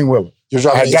driving an 18-wheeler.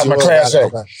 I got my Class A.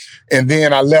 Okay. And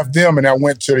then I left them and I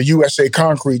went to the USA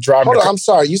Concrete driving. Hold on, I'm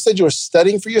sorry. You said you were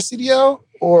studying for your CDL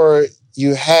or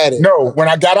you had it? No, when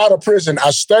I got out of prison,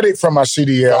 I studied for my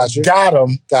CDL, got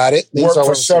them. Got it. Worked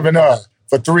for 7-Up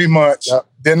for 3 months. Yep.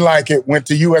 Didn't like it. Went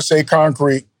to USA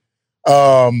Concrete.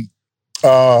 Was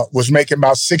making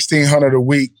about $1,600 a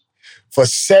week for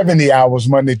 70 hours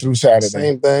Monday through Saturday.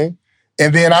 Same thing.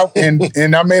 And then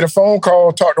I made a phone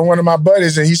call, talked to one of my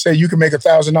buddies, and he said, you can make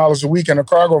 $1,000 a week in a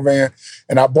cargo van.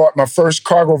 And I bought my first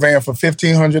cargo van for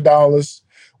 $1,500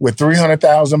 with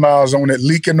 300,000 miles on it,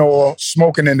 leaking oil,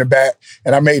 smoking in the back.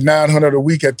 And I made $900 a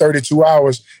week at 32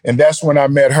 hours. And that's when I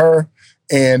met her.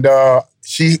 And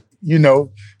she was living in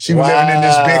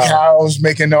this big house,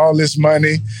 making all this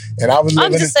money. And I was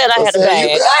living. I'm just saying I had a bag.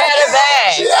 I had a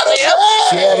bag. She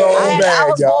had her own bag. I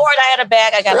was bored. I had a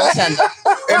bag. I got on Tinder.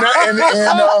 and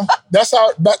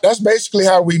that's basically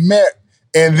how we met.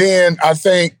 And then I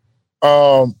think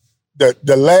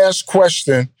the last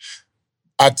question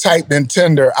I typed in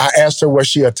Tinder, I asked her, was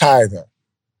she a tither?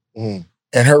 And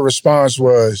her response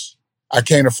was, I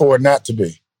can't afford not to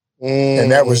be.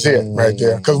 And that was it right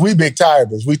there. Because we big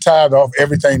tithers. We tithe off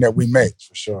everything that we make.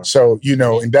 For sure. So,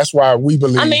 and that's why we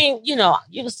believe. I mean, he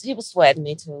was sweating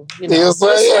me too. He was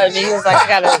sweating me. He was like, I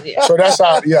gotta. Yeah. So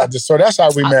that's how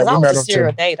we met. I we met was a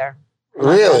serial dater.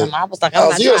 Really? I was like, I'm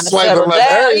not trying to settle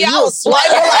down. Yeah, I was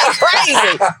swiping like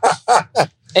crazy.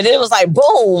 And it was like,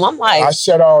 boom. I'm like. I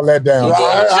shut all that down.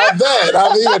 I bet.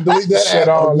 I didn't even delete that. Shut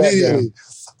all that down.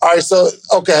 All right, so,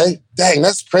 okay. Dang,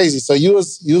 that's crazy. So you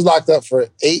was locked up for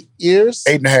 8 years?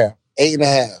 8.5.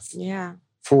 8.5. Yeah.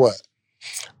 For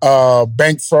what?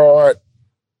 Bank fraud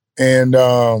and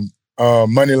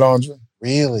money laundering.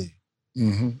 Really?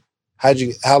 Mm-hmm.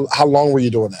 How long were you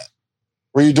doing that?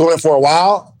 Were you doing it for a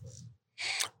while?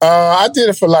 I did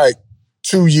it for like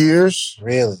 2 years.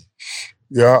 Really?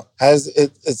 Yeah.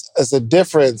 It's a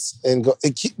difference.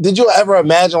 Did you ever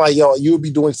imagine you would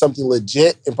be doing something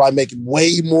legit and probably making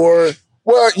way more?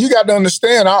 Well, you got to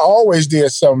understand, I always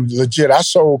did something legit. I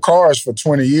sold cars for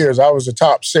 20 years. I was a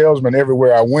top salesman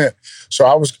everywhere I went. So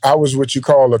I was what you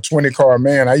call a 20-car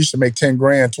man. I used to make 10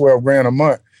 grand, 12 grand a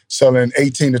month, selling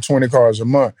 18 to 20 cars a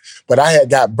month. But I had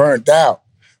got burnt out.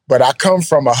 But I come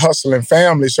from a hustling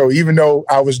family. So even though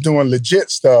I was doing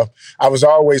legit stuff, I was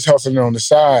always hustling on the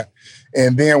side.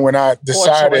 And then when I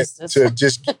decided to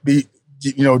just be,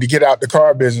 to get out the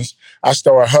car business, I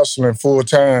started hustling full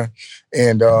time.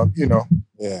 And,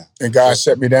 and God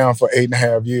set me down for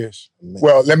 8.5 years. Man.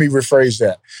 Well, let me rephrase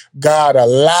that. God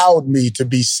allowed me to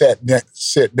be set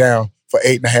down for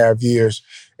 8.5 years.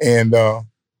 And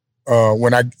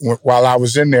while I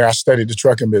was in there, I studied the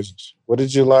trucking business. What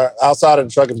did you learn outside of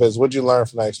the trucking business? What did you learn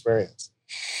from that experience?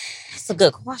 That's a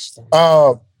good question.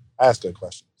 Ask good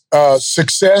questions.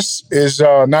 Success is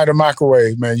not a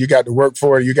microwave, man. You got to work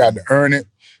for it. You got to earn it.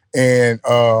 And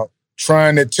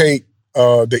trying to take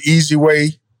the easy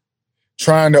way,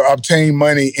 trying to obtain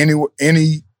money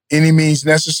any means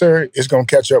necessary is going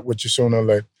to catch up with you sooner or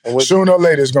later. Sooner or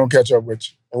later, it's going to catch up with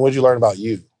you. And what did you learn about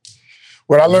you?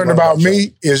 What I learned about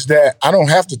me is that I don't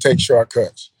have to take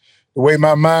shortcuts. The way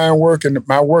my mind works and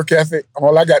my work ethic,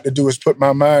 all I got to do is put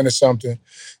my mind to something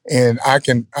and I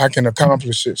can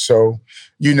accomplish it. So,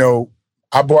 you know,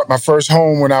 I bought my first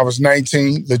home when I was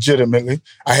 19, legitimately.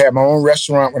 I had my own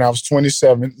restaurant when I was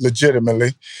 27,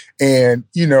 legitimately. And,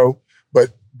 you know, but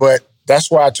that's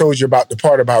why I told you about the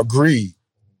part about greed.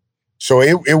 So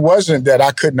it wasn't that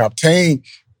I couldn't obtain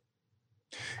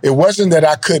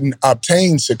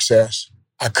success.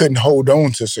 I couldn't hold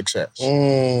on to success.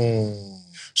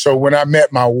 So when I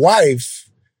met my wife,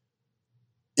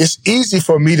 it's easy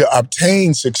for me to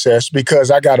obtain success because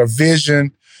I got a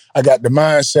vision, I got the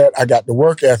mindset, I got the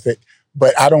work ethic,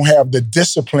 but I don't have the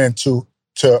discipline to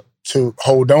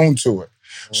hold on to it.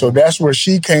 So that's where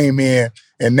she came in,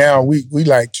 and now we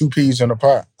like two peas in a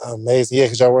pot. Amazing. Yeah,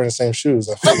 because y'all wearing the same shoes.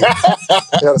 I figured.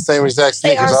 You got the same exact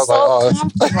sneakers. They are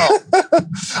comfortable.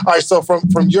 All right, so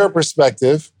from your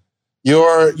perspective,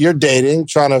 you're dating,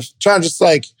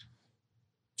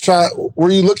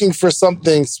 were you looking for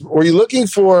something? Were you looking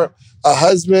for a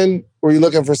husband? Were you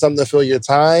looking for something to fill your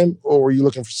time? Or were you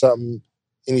looking for something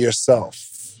in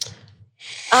yourself?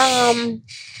 I'm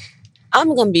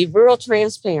going to be real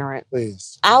transparent.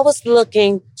 Please. I was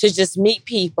looking to just meet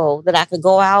people that I could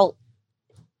go out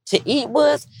to eat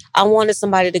with. I wanted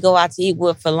somebody to go out to eat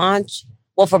with for lunch,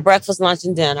 for breakfast, lunch,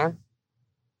 and dinner.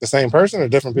 The same person or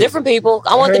different people? Different people.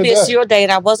 I wanted to be a serial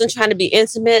date. I wasn't trying to be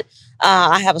intimate.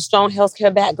 I have a strong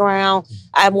healthcare background.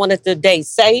 I wanted to date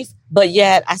safe, but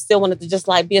yet I still wanted to just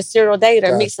like be a serial dater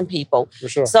and meet some people. For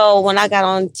sure. So when I got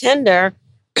on Tinder,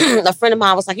 a friend of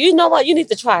mine was like, you know what? You need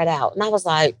to try it out. And I was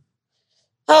like,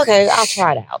 okay, I'll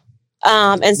try it out.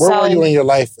 Where were you in your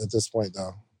life at this point,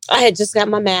 though? I had just got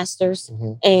my master's,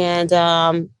 and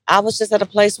I was just at a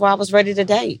place where I was ready to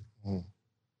date.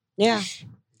 Yeah.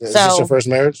 Is this your first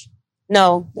marriage?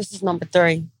 No, this is number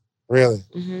 3. Really?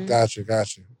 Mm-hmm. Got you.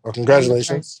 Well,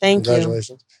 congratulations. Thank you.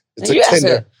 Congratulations. It took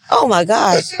Tinder. Oh, my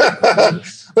gosh.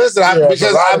 Listen, I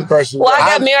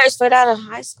got married straight out of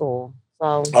high school.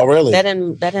 So oh, really? That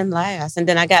didn't last. And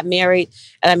then I got married,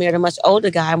 and I married a much older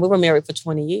guy, and we were married for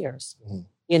 20 years.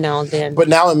 You know, then. But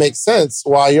now it makes sense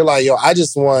why you're like, yo, I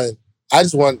just want,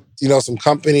 you know, some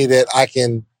company that I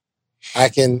can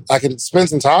spend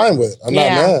some time with. I'm not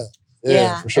mad.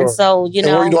 Yeah, for sure. And so, you know.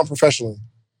 And what are you doing professionally?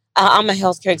 I'm a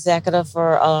healthcare executive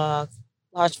for a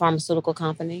large pharmaceutical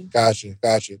company. Got you.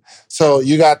 So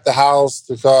you got the house,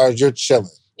 the cars, you're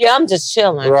chilling. Yeah, I'm just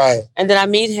chilling. Right. And then I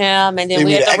meet him, and then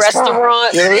we at the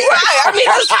restaurant. Yeah. Right. I mean,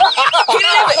 he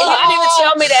didn't even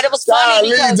tell me that. It was funny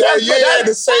because you had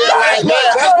to say it like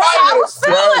that.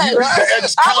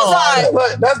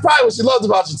 That's probably what she loves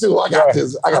about you, too. I got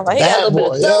this. I got the bad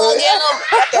boy. He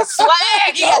got that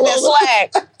swag. He had that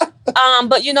swag.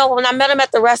 But, you know, when I met him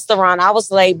at the restaurant, I was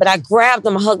late, but I grabbed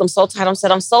him, I hugged him so tight. I said,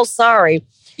 I'm so sorry.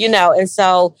 You know, and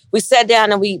so we sat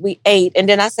down and we ate. And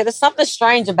then I said, there's something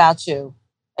strange about you.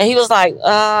 And he was like,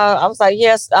 I was like,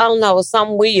 yes, I don't know. It's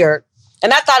something weird.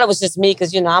 And I thought it was just me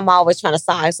because, you know, I'm always trying to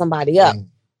size somebody up.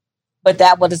 But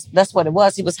that's what it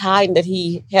was. He was hiding that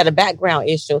he had a background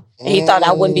issue. And he thought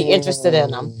I wouldn't be interested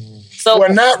in him. So,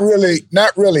 well, not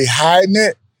really hiding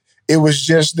it. It was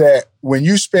just that when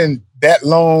you spend that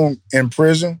long in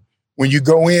prison, when you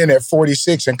go in at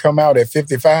 46 and come out at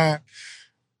 55,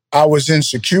 I was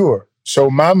insecure. So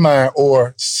my mind,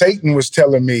 or Satan was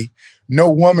telling me, no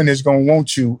woman is going to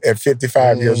want you at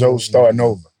 55 years old starting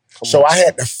over. So I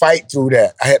had to fight through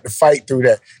that.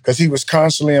 Because he was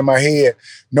constantly in my head.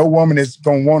 No woman is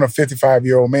going to want a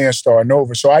 55-year-old man starting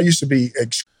over. So I used to be...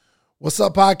 What's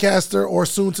up, podcaster or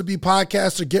soon-to-be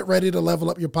podcaster? Get ready to level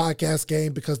up your podcast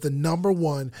game because the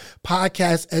 #1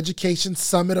 podcast education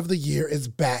summit of the year is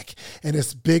back, and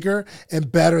it's bigger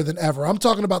and better than ever. I'm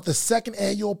talking about the 2nd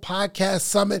annual podcast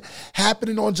summit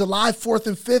happening on July 4th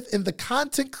and 5th in the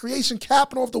content creation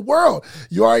capital of the world.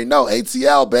 You already know,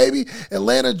 ATL, baby.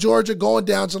 Atlanta, Georgia, going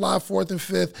down July 4th and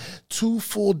 5th. 2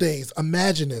 full days.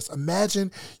 Imagine this.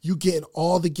 Imagine you getting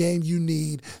all the game you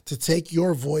need to take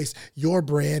your voice, your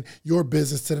brand, your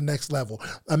business to the next level.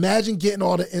 Imagine getting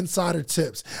all the insider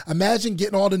tips. Imagine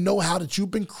getting all the know-how that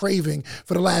you've been craving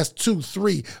for the last 2,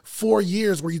 3, 4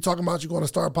 years where you're talking about you're going to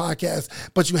start a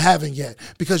podcast, but you haven't yet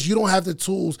because you don't have the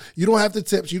tools, you don't have the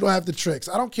tips, you don't have the tricks.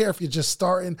 I don't care if you're just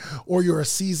starting or you're a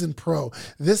seasoned pro.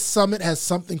 This summit has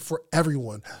something for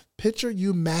everyone. Picture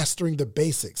you mastering the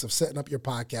basics of setting up your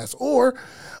podcast or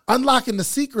unlocking the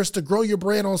secrets to grow your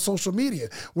brand on social media.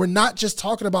 We're not just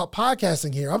talking about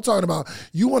podcasting here. I'm talking about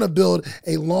you want to build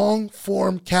a long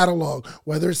form catalog,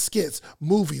 whether it's skits,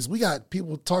 movies. We got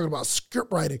people talking about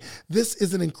script writing. This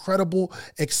is an incredible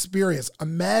experience.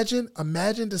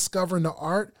 Imagine discovering the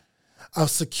art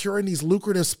of securing these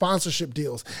lucrative sponsorship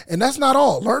deals. And that's not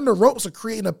all. Learn the ropes of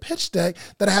creating a pitch deck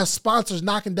that has sponsors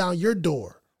knocking down your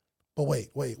door. But wait.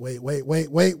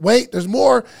 There's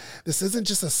more. This isn't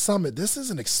just a summit. This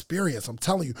is an experience. I'm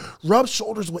telling you, rub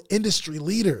shoulders with industry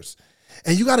leaders.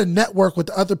 And you got to network with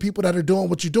the other people that are doing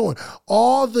what you're doing.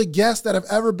 All the guests that have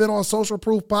ever been on Social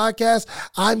Proof Podcast,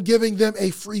 I'm giving them a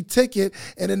free ticket.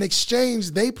 And in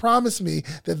exchange, they promise me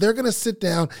that they're going to sit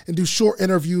down and do short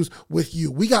interviews with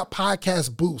you. We got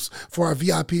podcast booths for our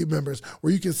VIP members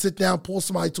where you can sit down, pull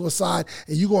somebody to a side,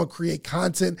 and you're going to create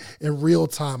content in real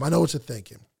time. I know what you're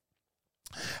thinking.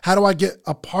 How do I get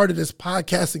a part of this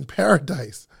podcasting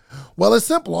paradise? Well, it's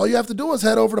simple. All you have to do is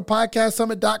head over to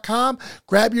podcastsummit.com,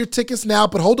 grab your tickets now,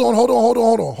 but hold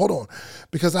on,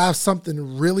 because I have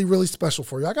something really, really special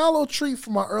for you. I got a little treat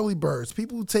for my early birds,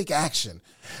 people who take action.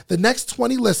 The next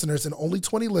 20 listeners and only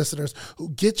 20 listeners who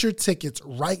get your tickets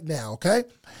right now, okay?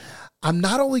 I'm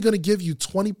not only going to give you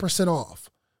 20% off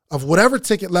of whatever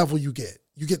ticket level you get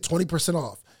 20%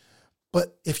 off.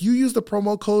 But if you use the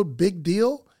promo code Big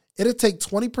Deal, it'll take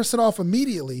 20% off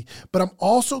immediately, but I'm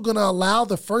also going to allow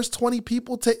the first 20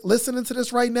 people listening to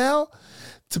this right now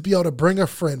to be able to bring a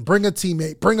friend, bring a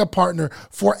teammate, bring a partner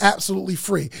for absolutely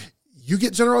free. You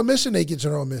get general admission, they get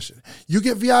general admission. You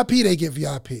get VIP, they get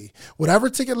VIP. Whatever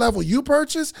ticket level you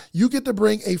purchase, you get to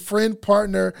bring a friend,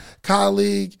 partner,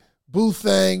 colleague, boo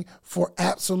thing for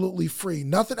absolutely free.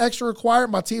 Nothing extra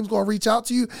required. My team's going to reach out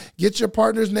to you, get your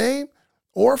partner's name,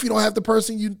 or if you don't have the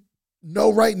person you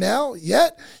know right now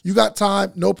yet, you got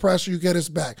time, no pressure, you get us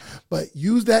back. But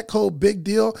use that code Big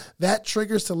Deal. That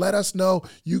triggers to let us know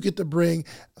you get to bring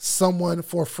someone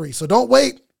for free. So don't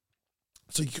wait.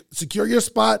 So secure your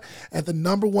spot at the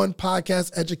 #1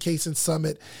 podcast education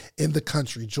summit in the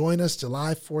country. Join us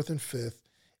July 4th and 5th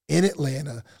in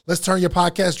Atlanta. Let's turn your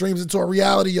podcast dreams into a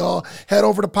reality, y'all. Head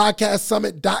over to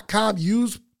podcastsummit.com.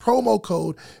 Use promo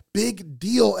code Big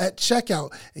Deal at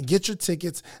checkout and get your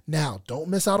tickets now. Don't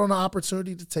miss out on the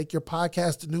opportunity to take your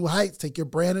podcast to new heights, take your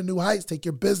brand to new heights, take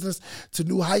your business to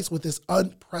new heights with this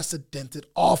unprecedented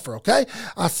offer, okay?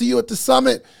 I'll see you at the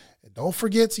summit. And don't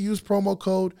forget to use promo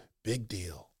code Big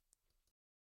Deal.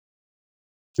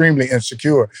 Extremely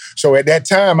insecure. So at that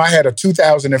time, I had a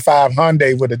 2005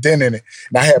 Hyundai with a dent in it,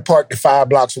 and I had parked it 5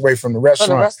 blocks away from the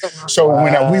restaurant. So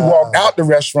when we walked out the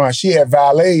restaurant, she had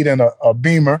valeted in a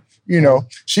Beamer. You know,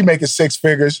 she making 6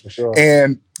 figures, sure.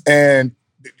 and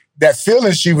that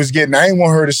feeling she was getting, I didn't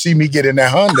want her to see me get in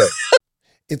that Hyundai.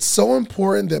 It's so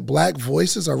important that Black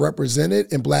voices are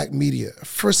represented in Black media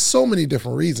for so many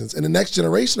different reasons. And the next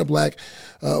generation of Black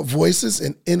voices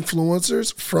and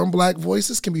influencers from Black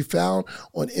voices can be found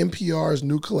on NPR's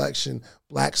new collection,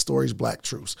 Black Stories, Black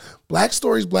Truths. Black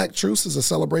Stories, Black Truths is a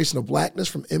celebration of Blackness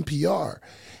from NPR.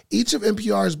 Each of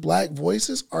NPR's Black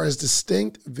voices are as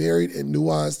distinct, varied, and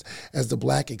nuanced as the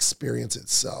Black experience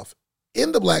itself.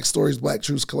 In the Black Stories, Black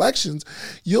Truths collections,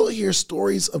 you'll hear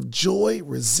stories of joy,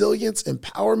 resilience,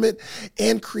 empowerment,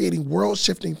 and creating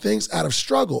world-shifting things out of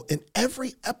struggle. And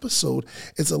every episode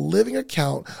is a living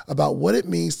account about what it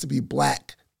means to be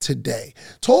Black today,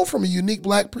 told from a unique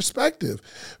Black perspective.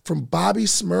 From Bobby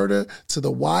Shmurda to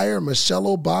The Wire,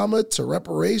 Michelle Obama to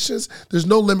reparations, there's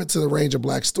no limit to the range of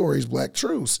Black stories, Black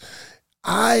truths.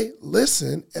 I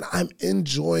listen and I'm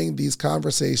enjoying these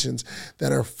conversations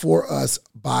that are for us,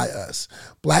 by us.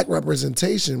 Black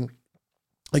representation,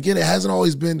 again, it hasn't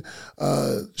always been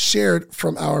shared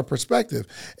from our perspective.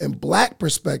 And Black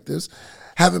perspectives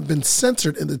haven't been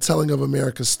centered in the telling of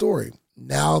America's story.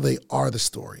 Now they are the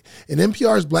story. In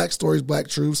NPR's Black Stories, Black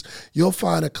Truths, you'll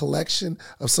find a collection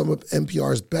of some of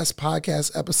NPR's best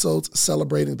podcast episodes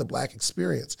celebrating the Black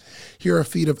experience. Here are a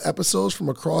feed of episodes from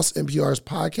across NPR's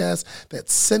podcasts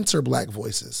that center Black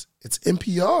voices. It's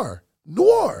NPR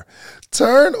Noir.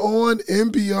 Turn on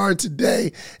NPR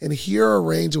today and hear a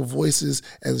range of voices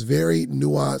as varied,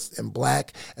 nuanced, and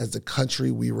Black as the country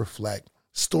we reflect.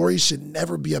 Stories should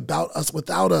never be about us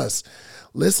without us.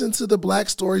 Listen to the Black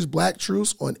Stories, Black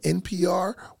Truths on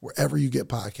NPR, wherever you get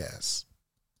podcasts.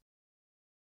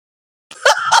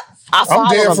 I follow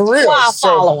dead him. for real. Well, I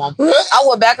follow him. I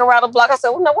went back around the block. I said,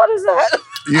 well, now what is that?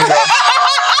 You know.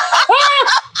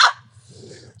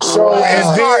 So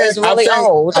and then It's really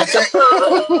old.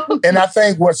 I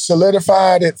think what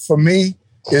solidified it for me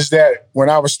is that when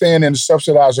I was staying in the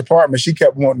subsidized apartment, she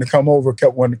kept wanting to come over.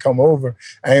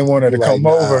 I ain't want her to come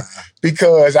over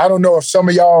because I don't know if some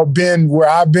of y'all been where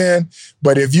I've been,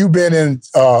 but if you've been in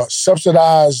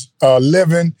subsidized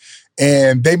living,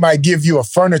 and they might give you a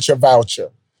furniture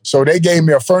voucher. So they gave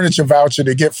me a furniture voucher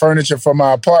to get furniture for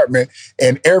my apartment,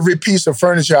 and every piece of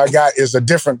furniture I got is a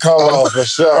different color. Oh, for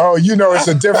sure. Oh, it's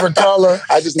a different color.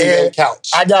 I just need a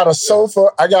couch. I got a sofa.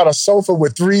 I got a sofa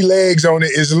with 3 legs on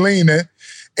it. It's leaning.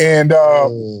 And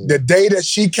the day that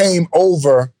she came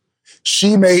over,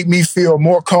 she made me feel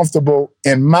more comfortable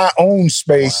in my own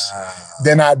space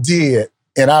than I did.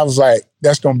 And I was like,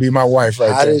 that's going to be my wife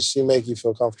right How there. did she make you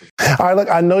feel comfortable? All right, look,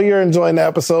 I know you're enjoying the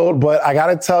episode, but I got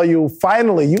to tell you,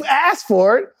 finally, you asked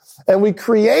for it, and we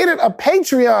created a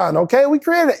Patreon, okay? We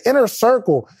created an inner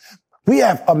circle. We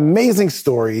have amazing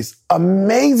stories,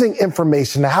 amazing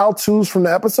information, how-tos from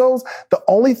the episodes. The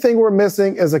only thing we're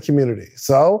missing is a community.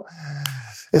 So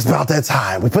it's about that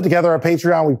time. We put together a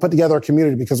Patreon. We put together a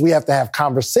community because we have to have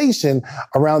conversation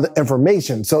around the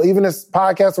information. So even this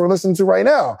podcast we're listening to right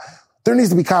now, there needs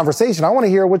to be conversation. I want to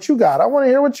hear what you got.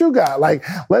 Like,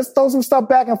 let's throw some stuff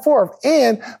back and forth.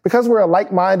 And because we're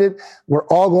like-minded, we're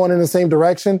all going in the same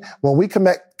direction. When we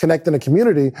connect in a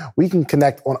community, we can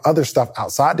connect on other stuff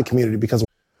outside the community because.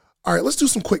 All right, let's do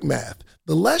some quick math.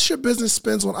 The less your business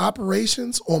spends on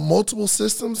operations, on multiple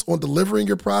systems, on delivering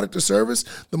your product or service,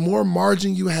 the more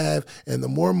margin you have and the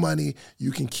more money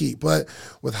you can keep. But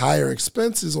with higher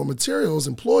expenses on materials,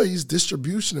 employees,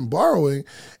 distribution, and borrowing,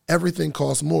 everything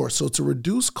costs more. So to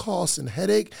reduce costs and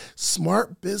headache,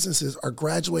 smart businesses are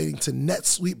graduating to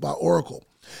NetSuite by Oracle.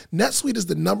 NetSuite is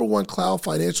the #1 cloud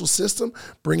financial system,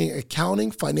 bringing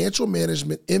accounting, financial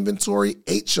management, inventory,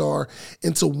 HR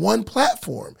into one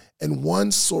platform and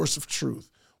one source of truth.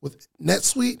 With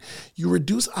NetSuite, you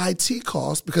reduce IT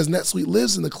costs because NetSuite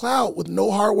lives in the cloud with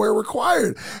no hardware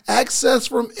required. Access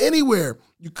from anywhere.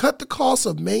 You cut the cost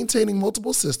of maintaining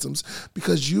multiple systems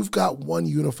because you've got one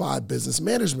unified business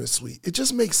management suite. It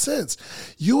just makes sense.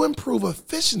 You improve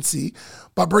efficiency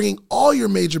by bringing all your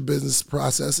major business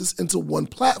processes into one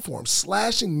platform,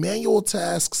 slashing manual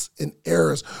tasks and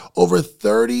errors. Over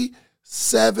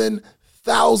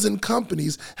 37,000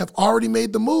 companies have already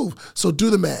made the move. So do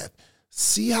the math.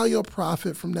 See how you'll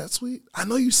profit from NetSuite? I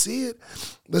know you see it.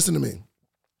 Listen to me.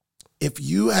 If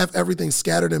you have everything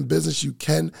scattered in business, you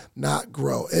cannot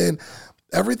grow. And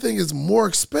everything is more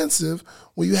expensive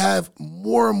when you have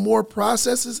more and more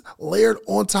processes layered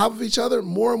on top of each other,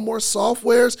 more and more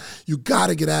softwares. You got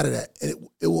to get out of that. And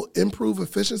it will improve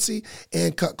efficiency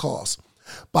and cut costs.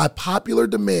 By popular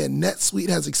demand, NetSuite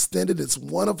has extended its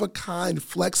one-of-a-kind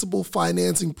flexible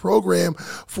financing program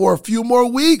for a few more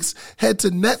weeks. Head to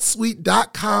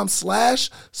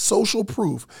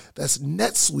netsuite.com/socialproof. That's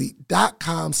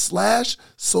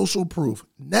netsuite.com/socialproof.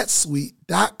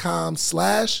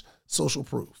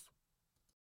 netsuite.com/socialproof.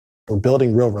 We're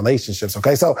building real relationships,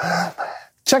 okay? So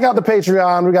check out the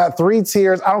Patreon. We got 3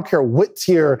 tiers. I don't care what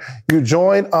tier you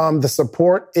join. The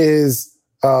support is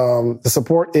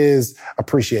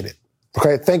appreciated.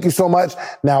 Okay, thank you so much.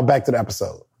 Now back to the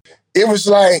episode. It was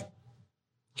like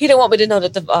He didn't want me to know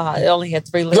that it only had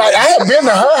 3 legs. Like I've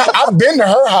been to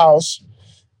her house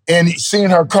and seen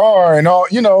her car and all.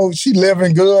 She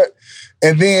living good,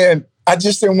 and then I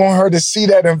just didn't want her to see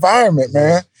that environment,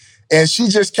 man. And she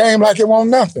just came like it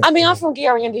wasn't nothing. I mean, I'm from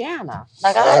Gary, Indiana.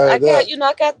 Like I can't,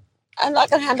 I'm not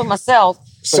gonna handle myself.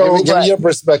 So give me your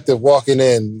perspective walking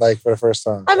in, like, for the first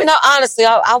time. I mean, honestly,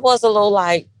 I was a little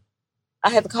like, I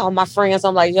had to call my friends.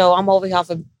 I'm like, yo, I'm over here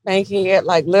for banking.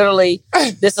 Like, literally,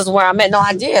 this is where I'm at. No,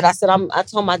 I did. I said, I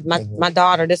told my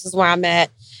daughter, this is where I'm at.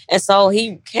 And so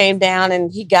he came down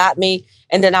and he got me.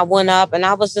 And then I went up and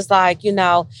I was just like,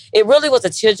 it really was a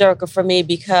tearjerker for me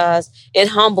because it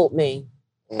humbled me.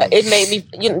 It made me,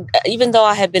 even though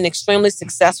I had been extremely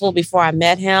successful before I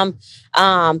met him,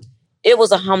 it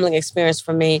was a humbling experience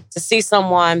for me to see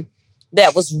someone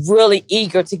that was really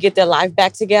eager to get their life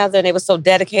back together. And they were so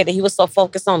dedicated. He was so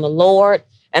focused on the Lord.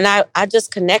 And I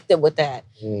just connected with that.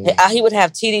 He would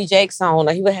have T.D. Jakes on,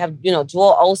 or he would have,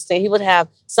 Joel Osteen. He would have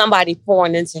somebody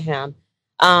pouring into him.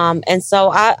 And so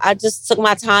I just took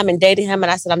my time and dated him.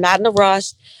 And I said, I'm not in a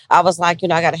rush. I was like, I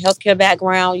got a healthcare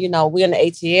background. We're in the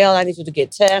ATL. I need you to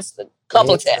get tested.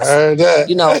 Couple of tests, And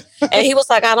he was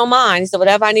like, I don't mind. He said,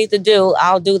 whatever I need to do,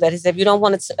 I'll do that. He said, if you don't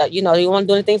want to, you want to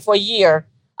do anything for a year,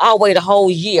 I'll wait a whole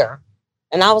year.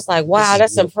 And I was like, wow,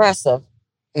 that's impressive.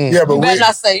 Yeah, but You better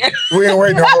not say it. we ain't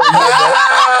waiting no more year.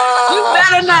 You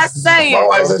better not say My it.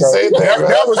 wife didn't say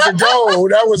That was the goal.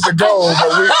 That was the goal,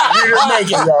 but we didn't make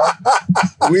it, y'all.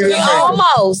 We didn't make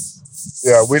it. Almost.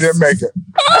 Yeah, we didn't make it.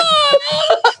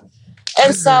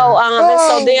 And so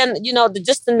then, you know,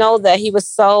 just to know that he was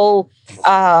so,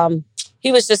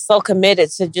 he was just so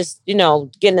committed to just, you know,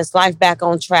 getting his life back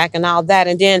on track and all that.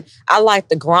 And then I like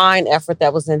the grind effort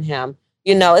that was in him.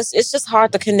 You know, it's just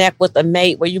hard to connect with a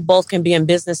mate where you both can be in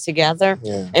business together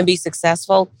and be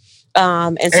successful.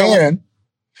 And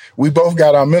we both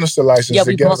got our minister license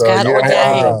together. Yeah, we both got ordained.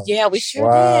 Wow. Yeah, we sure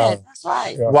did. That's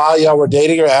right. Yeah. While y'all were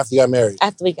dating or after you got married?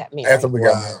 After we got married. After we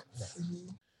got married.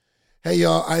 Hey,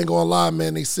 y'all, I ain't gonna lie,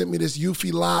 man. They sent me this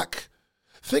Eufy lock.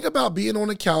 Think about being on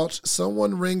the couch.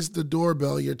 Someone rings the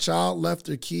doorbell. Your child left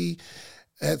their key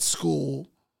at school,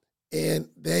 and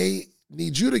they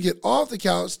need you to get off the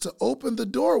couch to open the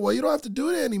door. Well, you don't have to do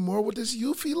it anymore with this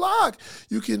Eufy lock.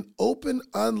 You can open,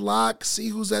 unlock, see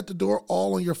who's at the door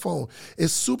all on your phone.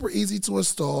 It's super easy to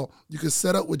install. You can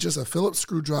set up with just a Phillips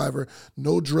screwdriver,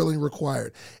 no drilling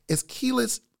required. It's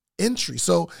keyless entry.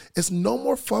 So it's no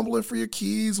more fumbling for your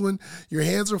keys when your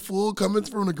hands are full coming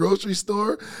from the grocery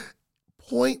store.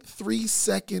 0.3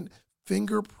 second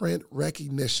fingerprint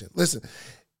recognition. Listen,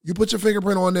 you put your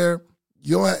fingerprint on there.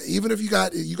 You don't have, even if you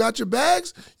got your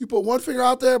bags, you put one finger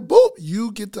out there, boop,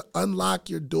 you get to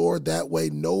unlock your door that way.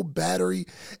 No battery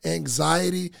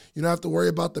anxiety. You don't have to worry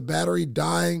about the battery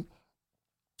dying.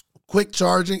 Quick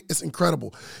charging, it's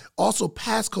incredible. Also,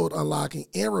 passcode unlocking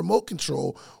and remote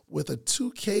control with a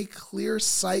 2K clear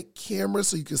sight camera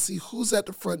so you can see who's at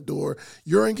the front door.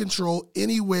 You're in control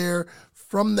anywhere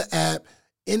from the app.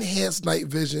 Enhanced night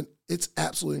vision. It's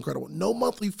absolutely incredible. No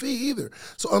monthly fee either.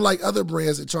 So unlike other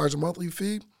brands that charge a monthly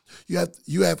fee, you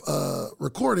have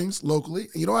recordings locally,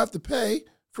 and you don't have to pay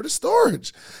for the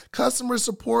storage. Customer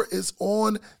support is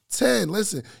on 10.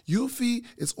 Listen, Eufy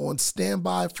is on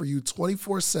standby for you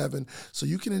 24/7, so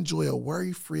you can enjoy a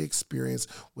worry-free experience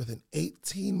with an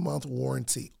 18-month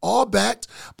warranty, all backed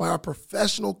by our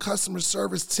professional customer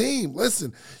service team.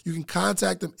 Listen, you can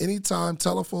contact them anytime,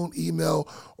 telephone, email,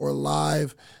 or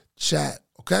live chat.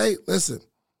 Okay, listen,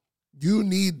 you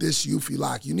need this Eufy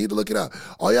lock. You need to look it up.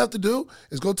 All you have to do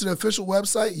is go to the official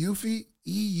website, Eufy,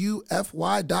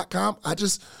 EUFY.com. I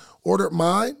just ordered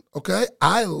mine, okay?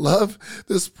 I love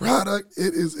this product.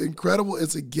 It is incredible.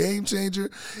 It's a game changer.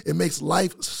 It makes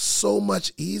life so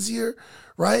much easier,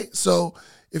 right? So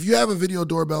if you have a video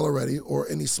doorbell already or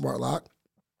any smart lock,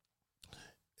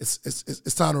 it's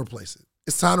time to replace it.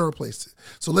 It's time to replace it.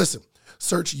 So listen,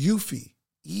 search Eufy,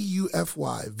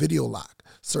 EUFY, video lock.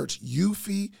 Search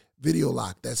Eufy Video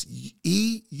Lock. That's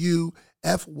EUFY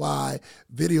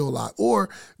Video Lock. Or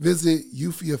visit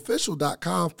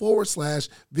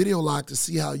eufyofficial.com/video lock to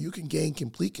see how you can gain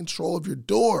complete control of your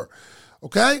door.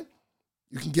 Okay?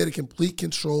 You can get a complete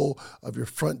control of your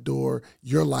front door,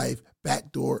 your life,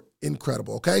 back door.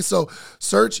 Incredible. Okay? So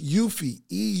search Eufy,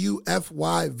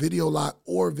 EUFY Video Lock,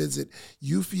 or visit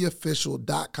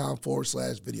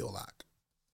eufyofficial.com/video lock.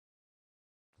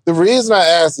 The reason I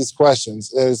ask these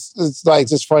questions is it's like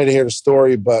just funny to hear the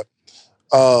story, but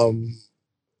I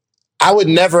would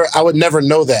never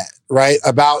know that, right,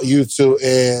 about you two.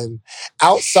 And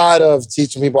outside of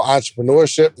teaching people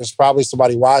entrepreneurship, there's probably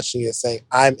somebody watching it saying,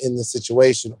 I'm in this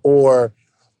situation. Or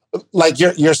like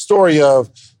your story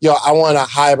of, I want to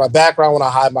hide my background, I want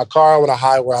to hide my car, I want to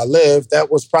hide where I live.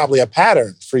 That was probably a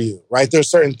pattern for you, right? There's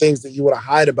certain things that you want to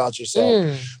hide about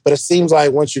yourself. But it seems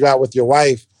like once you got with your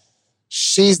wife,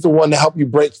 she's the one to help you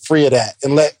break free of that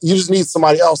and you just need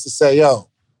somebody else to say,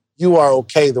 you are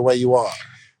okay the way you are.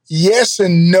 Yes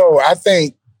and no. I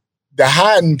think the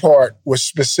hiding part was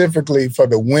specifically for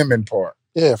the women part.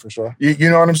 Yeah, for sure. You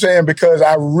know what I'm saying? Because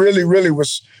I really, really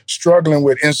was struggling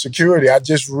with insecurity. I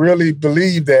just really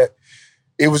believed that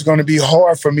it was going to be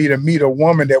hard for me to meet a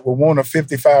woman that would want a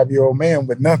 55-year-old man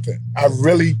with nothing.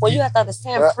 Well, you have to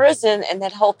understand, prison and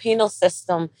that whole penal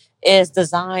system is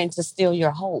designed to steal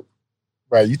your hope.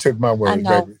 Right, you took my word,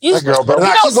 baby. You don't say it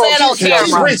on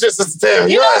camera.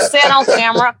 You don't say it on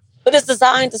camera, but it's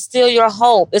designed to steal your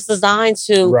hope. It's designed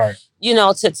to,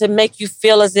 to make you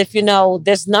feel as if,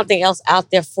 there's nothing else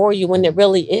out there for you when it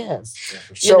really is.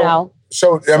 Yeah,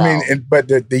 So, I mean, but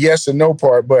the yes and no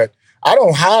part, but I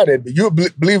don't hide it. But you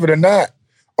believe it or not,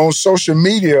 on social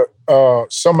media,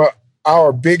 some of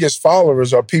our biggest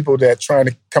followers are people that trying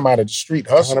to come out of the street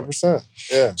hustling. 100%.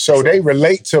 Yeah. So they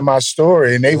relate to my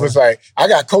story, and they was like, I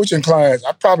got coaching clients.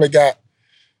 I probably got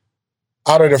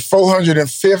out of the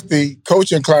 450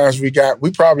 coaching clients we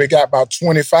probably got about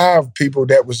 25 people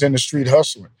that was in the street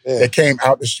hustling that came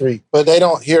out the street. But they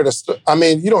don't hear the story. I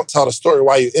mean, you don't tell the story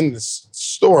while you're in the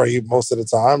story most of the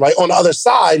time. Like on the other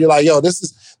side, you're like, yo, this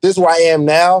is where I am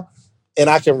now, and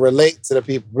I can relate to the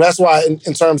people. But that's why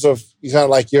in terms of you kind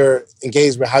of like your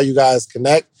engagement, how you guys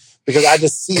connect, because I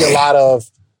just see a lot of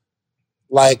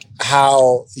like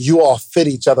how you all fit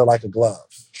each other like a glove.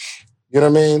 You know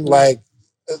what I mean? Like,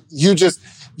 you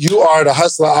are the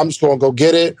hustler. I'm just going to go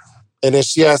get it. And then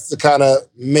she has to kind of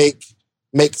make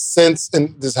sense.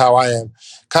 And this is how I am.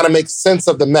 Kind of make sense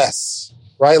of the mess,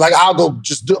 right? Like I'll go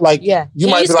just do it. Like you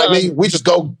might be like me. We just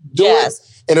go do it.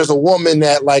 And there's a woman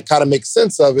that like kind of makes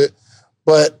sense of it.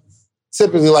 But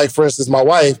typically, like for instance, my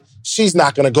wife, she's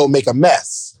not going to go make a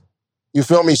mess. You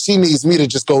feel me? She needs me to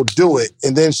just go do it.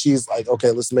 And then she's like,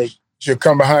 okay, let's make. She'll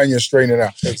come behind you and straighten it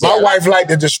out. Exactly. My wife liked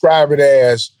to describe it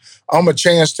as, I'm a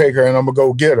chance taker and I'm gonna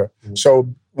go get her. Mm-hmm. So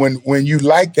when you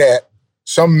like that,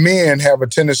 some men have a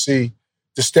tendency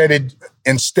to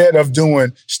instead of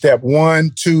doing step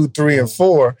 1, 2, 3, and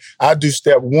 4, I do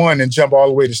step 1 and jump all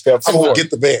the way to step 4. I'm gonna get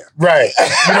the van. Right.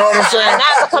 You know what I'm saying? And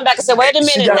I will come back and say, wait a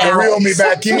minute she got now. To reel me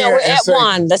back in. We're at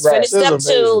 1. Let's finish step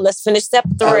 2. Let's finish step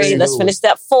 3. Let's finish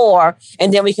step 4.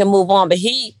 And then we can move on. But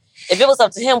if it was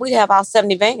up to him, we'd have our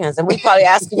 70 vans, and we'd probably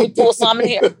ask him to pull some in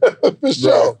here. For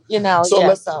sure. You know,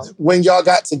 so when y'all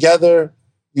got together,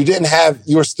 you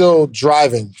were still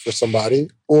driving for somebody,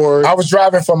 or I was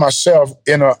driving for myself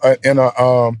in a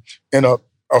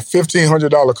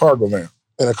 $1,500 cargo van.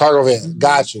 In a cargo van.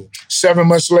 Got you. 7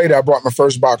 months later, I bought my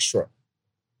first box truck.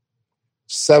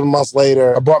 7 months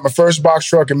later, I bought my first box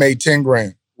truck and made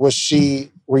 $10,000.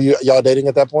 Were y'all dating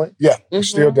at that point? Yeah,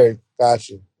 still dating. Got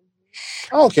you.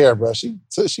 I don't care, bro. She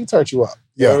turned you up.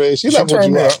 You know what I mean? She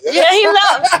turned me up. Yeah, he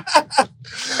loved.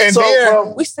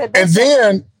 And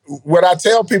then what I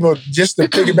tell people, just to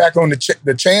piggyback on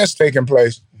the chance taking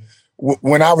place,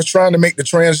 when I was trying to make the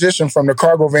transition from the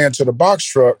cargo van to the box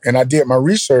truck, and I did my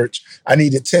research, I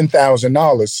needed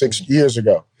 $10,000 6 years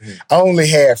ago. Mm-hmm. I only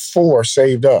had 4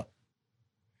 saved up.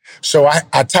 So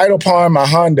I title pawned my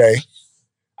Hyundai.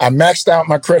 I maxed out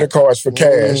my credit cards for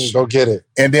cash. Go get it.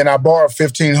 And then I borrowed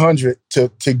 $1,500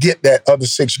 to get that other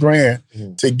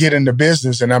 $6,000 to get in the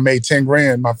business, and I made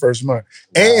 $10,000 my first month.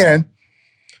 Wow. And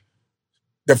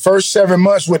the first 7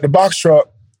 months with the box truck,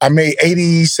 I made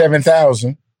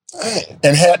 $87,000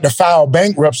 and had to file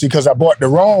bankruptcy because I bought the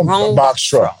wrong box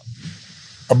truck.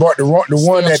 I bought the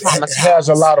one that has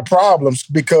a lot of problems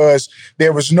because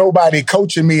there was nobody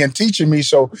coaching me and teaching me.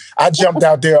 So I jumped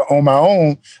out there on my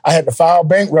own. I had to file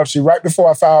bankruptcy. Right before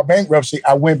I filed bankruptcy,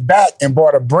 I went back and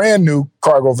bought a brand new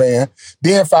cargo van,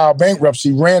 then filed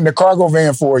bankruptcy, ran the cargo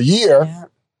van for a year. Yeah.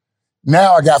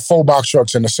 Now I got 4 box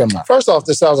trucks in the semi. First off,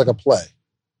 this sounds like a play.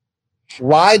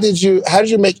 How did you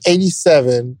make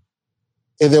 87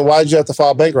 and then why did you have to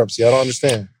file bankruptcy? I don't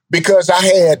understand. Because I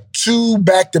had 2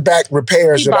 back-to-back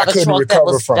repairs that I couldn't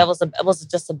recover from. It was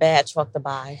just a bad truck to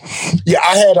buy. Yeah,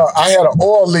 I had an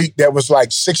oil leak that was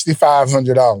like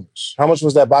 $6,500. How much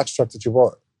was that box truck that you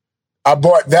bought? I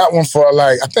bought that one for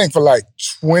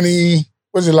 $25,000.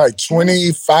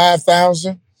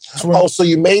 Oh, so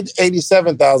you made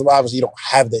 $87,000. Obviously, you don't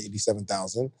have the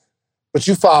 $87,000, but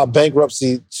you filed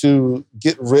bankruptcy to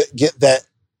get that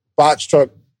box truck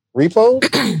repoed.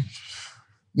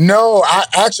 No,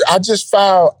 I just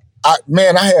filed. I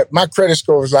had my credit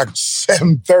score was like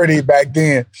 730 back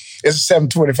then. It's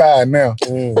 725 now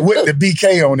with the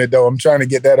BK on it though. I'm trying to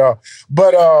get that off.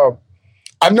 But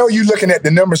I know you looking at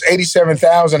the numbers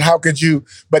 87,000. How could you?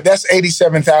 But that's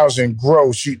 87,000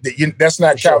 gross. That's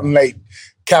not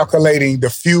calculating the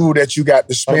fuel that you got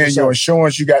to spend, 100%. Your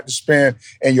insurance you got to spend,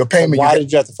 and your payment. Why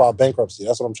did you have to file bankruptcy?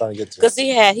 That's what I'm trying to get to. Because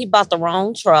he bought the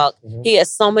wrong truck. Mm-hmm. He had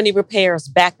so many repairs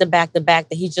back to back that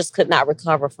he just could not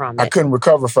recover from it. I couldn't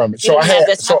recover from it. So I had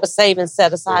that type of savings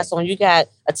set aside. So when you got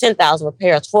a $10,000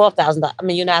 repair, $12,000. I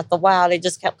mean, after a while, they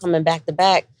just kept coming back to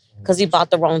back because he bought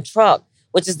the wrong truck,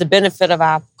 which is the benefit of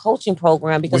our coaching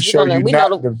program because we've made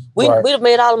all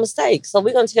the mistakes. So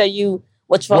we're going to tell you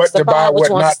what trucks to buy, which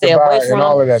ones to stay away from,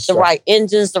 the right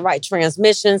engines, the right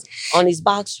transmissions on these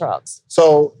box trucks.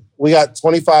 So we got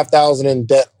 $25,000 in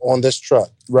debt on this truck.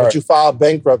 Right. But you filed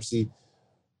bankruptcy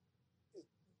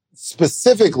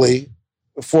specifically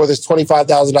for this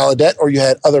 $25,000 debt, or you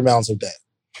had other amounts of debt?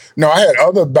 No, I had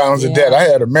other amounts of debt. I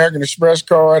had American Express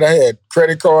card. I had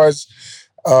credit cards.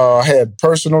 I had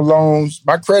personal loans.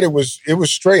 My credit was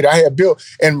straight. I had built,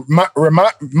 and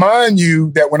mind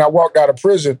you that when I walked out of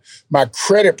prison, my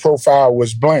credit profile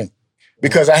was blank.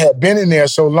 because I had been in there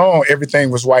so long, everything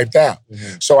was wiped out.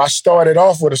 So I started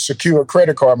off with a secured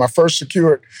credit card. My first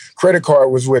secured credit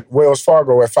card was with Wells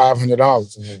Fargo at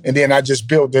 $500. And then I just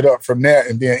built it up from there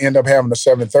and then end up having a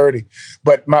 730.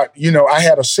 But I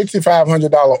had a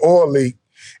 $6,500 oil leak,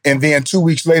 and then 2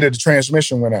 weeks later, the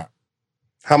transmission went out.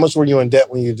 How much were you in debt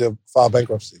when you did file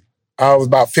bankruptcy? I was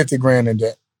about 50 grand in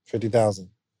debt. 50,000.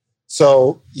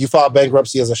 So you filed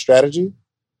bankruptcy as a strategy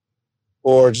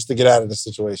or just to get out of the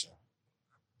situation?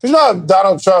 Because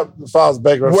Donald Trump files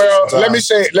bankruptcy. Well,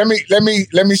 sometimes.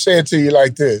 let me say it to you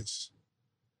like this.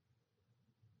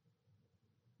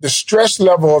 The stress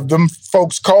level of them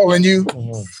folks calling you,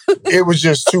 it was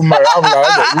just too much. I was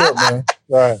like, look, man.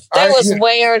 Right. They was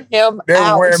wearing him out. They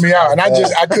were wearing me out. And I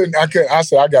couldn't. I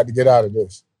said, I got to get out of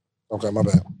this. Okay, my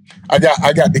bad. I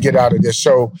got to get out of this.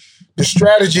 So the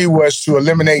strategy was to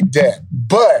eliminate debt.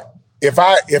 But if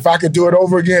I could do it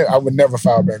over again, I would never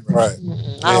file bankruptcy.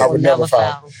 Right. I would never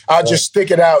file. I'll just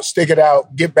stick it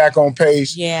out, get back on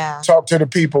pace, talk to the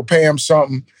people, pay them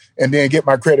something, and then get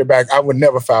my credit back. I would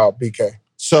never file BK.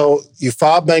 So you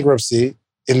filed bankruptcy,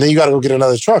 and then you got to go get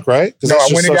another truck, right? No,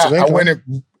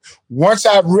 once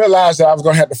I realized that I was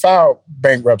going to have to file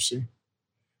bankruptcy,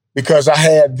 because I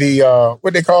had the,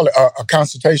 what they call it, a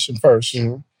consultation first.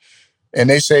 And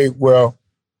they say, well,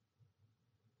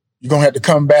 you're going to have to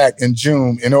come back in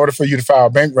June. In order for you to file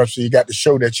bankruptcy, you got to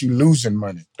show that you're losing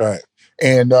money. Right.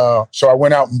 And so I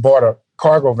went out and bought a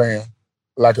cargo van,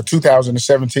 like a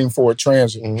 2017 Ford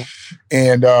Transit,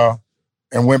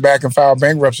 and went back and filed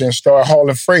bankruptcy and started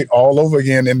hauling freight all over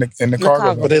again in the cargo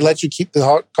van. But they let you keep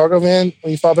the cargo van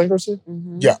when you file bankruptcy?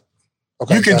 Yeah.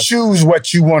 Okay, you can choose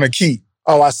what you want to keep.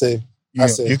 Oh, I see. You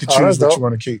can choose what you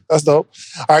want to keep. That's dope.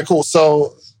 All right, cool.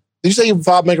 So did you say you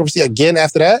filed bankruptcy again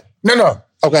after that? No.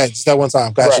 Okay, just that one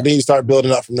time. Gotcha. Right. Then you start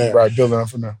building up from there. Right, building up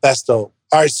from there. That's dope.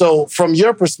 All right, so from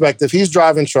your perspective, he's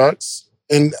driving trucks.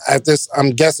 And at this,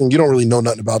 I'm guessing you don't really know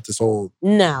nothing about this whole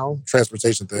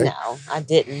transportation thing. No, I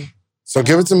didn't. So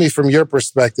give it to me from your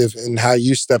perspective and how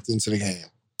you stepped into the game.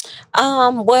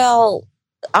 Well,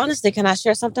 honestly, can I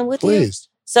share something with you? Please.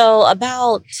 So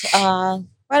about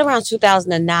right around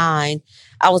 2009,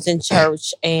 I was in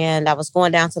church and I was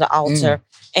going down to the altar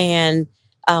and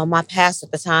my pastor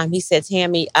at the time, he said,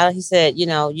 Tammy, he said, you're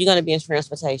going to be in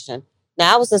transportation.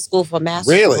 Now, I was in school for a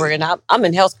master's degree and I'm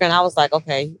in healthcare and I was like,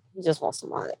 okay, he just wants some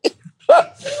money.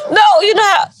 No, you know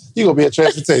how... You're going to be at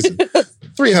transportation.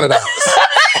 $300.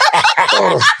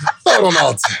 Hold on,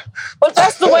 altar. But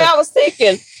that's the way I was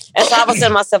thinking. And so I was saying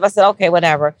to myself, I said, okay,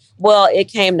 whatever. Well, it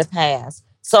came to pass.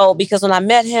 So because when I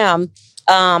met him,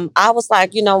 I was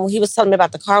like, he was telling me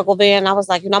about the cargo van. I was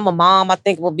like, I'm a mom. I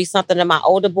think it would be something that my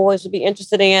older boys would be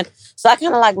interested in. So I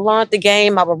kind of learned the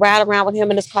game. I would ride around with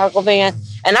him in his cargo van.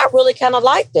 And I really kind of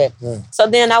liked it. Yeah. So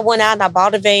then I went out and I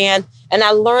bought a van and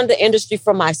I learned the industry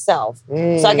for myself.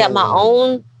 So I got my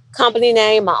own company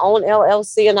name, my own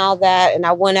LLC and all that. And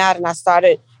I went out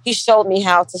and he showed me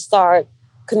how to start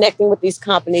connecting with these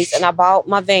companies. And I bought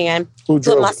my van. Who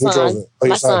drove it? Oh,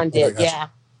 my son did, yeah.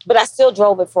 But I still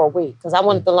drove it for a week because I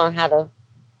wanted to learn how to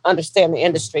understand the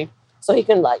industry. So he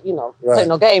can play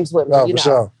no games with me. No, for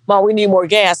sure. Mom, we need more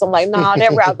gas. I'm like, no,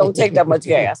 that route don't take that much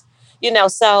gas.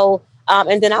 So,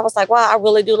 and then I was like, wow, I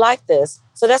really do like this.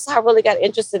 So that's how I really got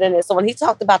interested in it. So when he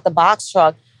talked about the box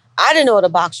truck, I didn't know what a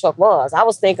box truck was. I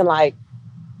was thinking like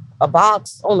a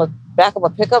box on the back of a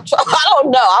pickup truck. I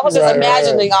don't know. I was just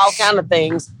imagining all kind of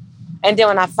things. And then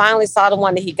when I finally saw the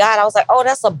one that he got, I was like, oh,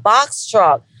 that's a box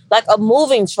truck, like a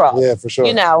moving truck. Yeah, for sure.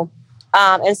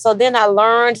 And so then I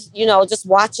learned, just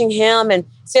watching him and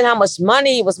seeing how much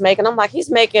money he was making. I'm like, he's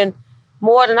making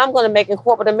more than I'm going to make in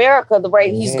corporate America the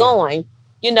rate he's going,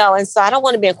 And so I don't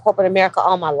want to be in corporate America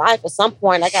all my life. At some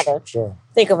point, I got to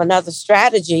think of another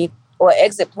strategy or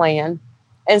exit plan.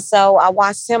 And so I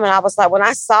watched him and I was like, when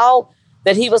I saw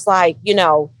that he was like,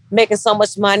 making so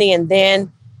much money and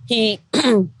then he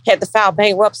had to file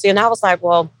bankruptcy. And I was like,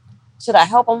 well, should I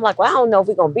help him? I'm like, well, I don't know if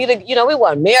we're going to be together. We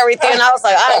weren't married then. I was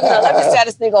like, let me see how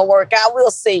this thing going to work out.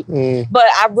 We'll see. But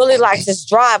I really liked this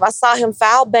drive. I saw him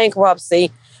file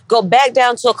bankruptcy, go back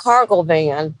down to a cargo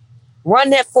van, run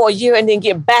that for a year and then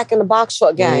get back in the box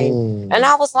truck game. And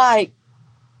I was like,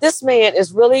 this man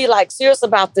is really serious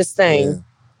about this thing. Yeah.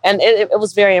 And it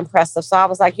was very impressive. So I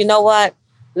was like, you know what?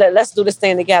 Let's do this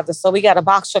thing together. So we got a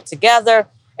box truck together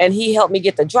and he helped me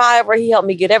get the driver. He helped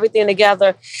me get everything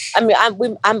together. I mean,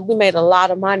 we made a lot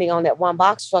of money on that one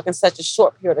box truck in such a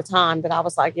short period of time that I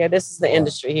was like, yeah, this is the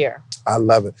industry here. I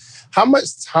love it. How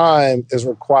much time is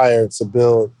required to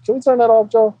build? Can we turn that off,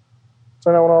 Joe?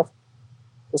 Turn that one off?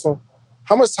 This one?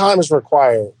 How much time is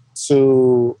required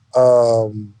to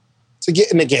to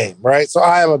get in the game, right? So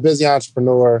I am a busy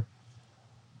entrepreneur.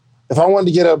 If I wanted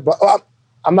to get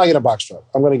I'm not getting a box truck.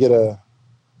 I'm going to get a...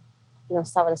 You gonna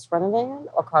start with a Sprinter van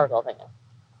or cargo van?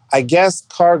 I guess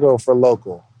cargo for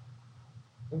local.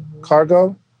 Mm-hmm.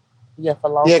 Cargo? Yeah, for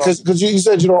local. Yeah, because you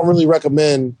said you don't really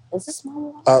recommend... Is this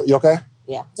small water? You okay?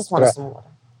 Yeah, just want some water.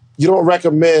 You don't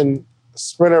recommend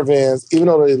Sprinter vans, even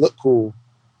though they look cool,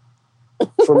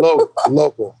 for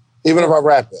local. Even if I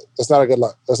wrap it. That's not a good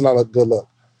look. That's not a good look.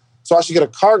 So I should get a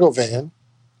cargo van,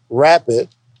 wrap it,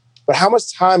 but how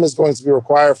much time is going to be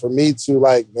required for me to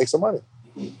like make some money?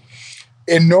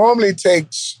 It normally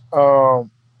takes,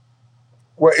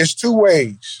 it's two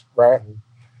ways, right?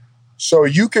 So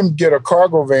you can get a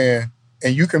cargo van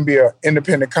and you can be an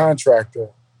independent contractor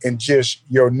in just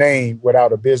your name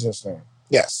without a business name.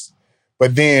 Yes.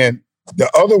 But then the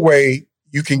other way,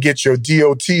 you can get your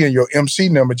DOT and your MC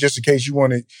number just in case you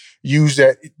want to use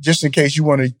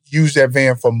that,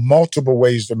 van for multiple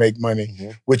ways to make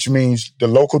money, which means the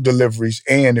local deliveries.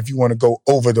 And if you want to go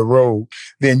over the road,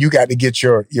 then you got to get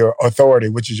your authority,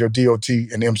 which is your DOT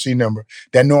and MC number.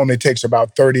 That normally takes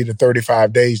about 30 to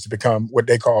 35 days to become what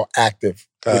they call active,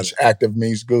 which active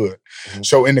means good. Mm-hmm.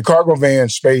 So in the cargo van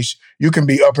space, you can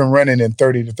be up and running in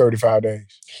 30 to 35 days.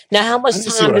 Now, how much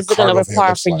time is it going to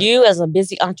require for you as a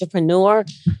busy entrepreneur?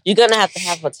 You're going to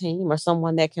have a team or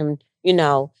someone that can,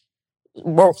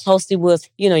 work closely with,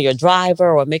 your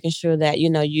driver or making sure that,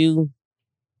 you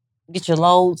get your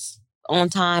loads on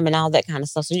time and all that kind of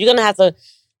stuff. So you're going to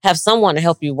have someone to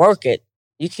help you work it.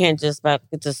 You can't just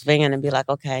get this van and be like,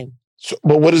 okay. So,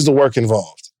 but what is the work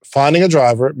involved? Finding a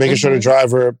driver, making sure the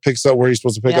driver picks up where he's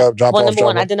supposed to pick up, drop off. Number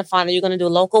one, identifying are you going to do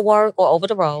local work or over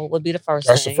the road would be the first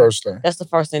thing. That's the first thing. That's the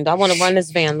first thing. Do I want to run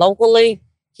this van locally,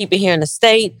 keep it here in the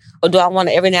state, or do I want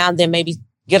to every now and then maybe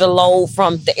get a load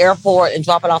from the airport and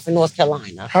drop it off in North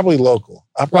Carolina? Probably local.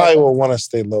 I probably will want to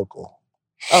stay local.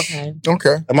 Okay.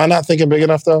 Am I not thinking big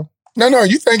enough though? No,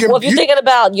 you thinking... Well, if you're thinking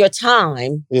about your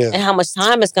time and how much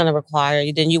time it's going to require,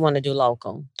 then you want to do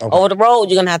local. Okay. Over the road,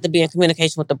 you're going to have to be in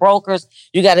communication with the brokers.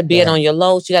 You got to be in on your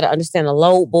loads. You got to understand the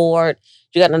load board.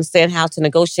 You got to understand how to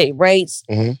negotiate rates,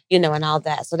 and all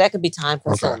that. So that could be time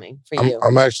consuming for you.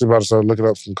 I'm actually about to start looking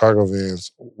up some cargo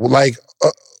vans. Like,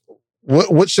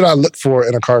 what should I look for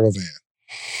in a cargo van?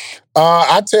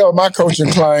 I tell my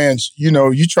coaching clients, you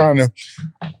trying to,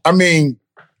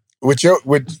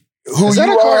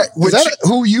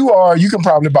 who you are, you can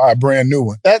probably buy a brand new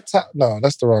one. No,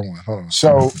 that's the wrong one. Hold on.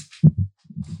 So,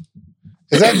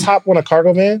 is that top one a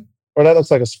cargo van? Or that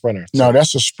looks like a Sprinter? No,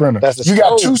 that's a Sprinter. You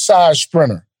got two size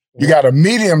Sprinter. You got a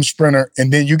medium Sprinter,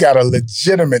 and then you got a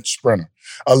legitimate Sprinter.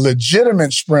 A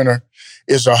legitimate Sprinter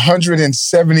is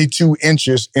 172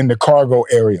 inches in the cargo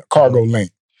area, cargo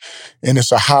length. And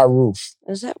it's a high roof.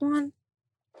 Is that one?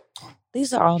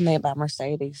 These are all made by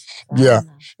Mercedes. Yeah.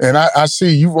 And I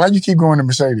see you. Why you keep going to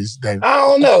Mercedes, David? I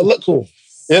don't know. Look cool.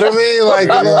 You know what I mean? Like,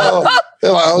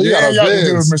 they're like, oh, you got to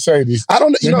do with Mercedes. I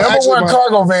don't know. The number one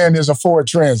cargo van is a Ford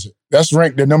Transit. That's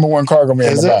ranked the number one cargo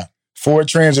van to buy. Ford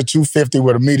Transit 250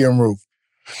 with a medium roof.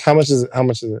 How much is it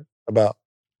about?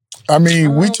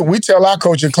 We tell our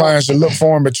coaching clients to look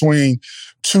for them between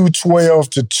 212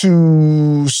 to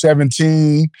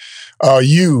 217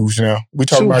 used. Now we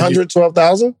talking about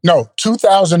 212,000? No,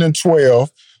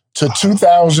 2012 to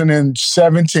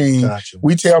 2017. Gotcha.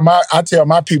 I tell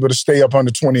my people to stay up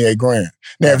under 28 grand.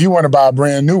 Now, if you want to buy a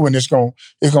brand new one, it's gonna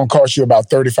cost you about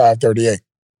 35, 38.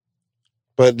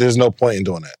 But there's no point in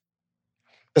doing that,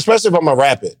 especially if I'm gonna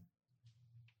wrap it.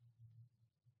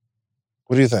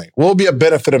 What do you think? What would be a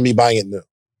benefit of me buying it new?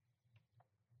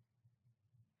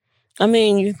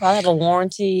 You probably have a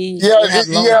warranty. Yeah.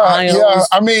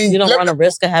 You don't run a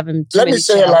risk of having too many Let me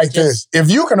say it like this.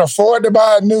 If you can afford to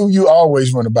buy it new, you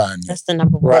always want to buy it new. That's the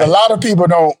number one. But a lot of people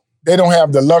don't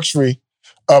have the luxury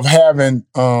of having...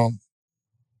 I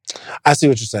see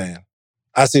what you're saying.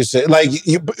 Like,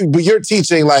 you're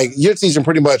teaching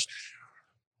pretty much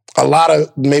a lot of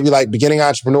maybe like beginning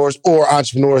entrepreneurs or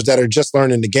entrepreneurs that are just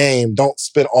learning the game. Don't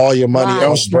spend all your money.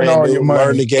 Don't spend all your money.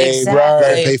 Learn the game.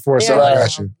 Exactly. Pay for it. So I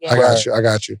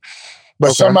got you.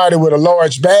 But somebody with a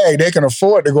large bag, they can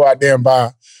afford to go out there and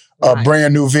buy a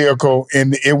brand new vehicle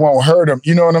and it won't hurt them.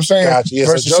 You know what I'm saying? Gotcha. Yes,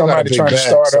 versus somebody trying to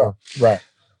start up. Right.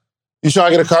 You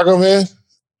trying to get a cargo van?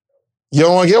 You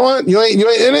don't want to get one? You ain't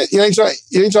in it? You ain't trying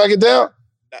to get down?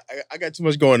 I got too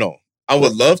much going on. I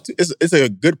would love to. It's a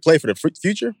good play for the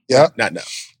future. Yeah. Not now.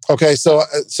 Okay, so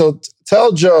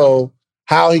tell Joe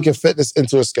how he can fit this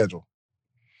into his schedule.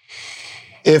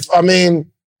 It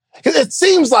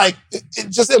seems like,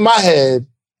 just in my head,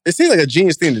 it seems like a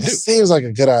genius thing to do. It seems like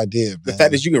a good idea, man. The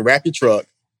fact that you can wrap your truck,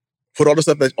 put all the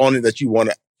stuff that's on it that you want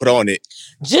to put on it?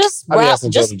 Just I think that's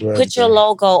some just Jordan put your thing.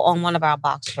 logo on one of our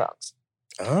box trucks.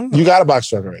 Oh. You got a box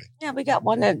truck already. Yeah, we got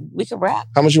one that we can wrap.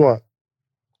 How much you want?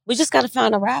 We just got to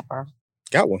find a rapper.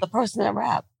 Got one. The person that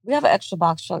rap. We have an extra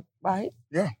box truck, right?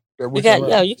 That We we got, can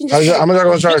yeah, rap. you can How just. much are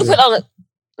going to You charge can you? put on it.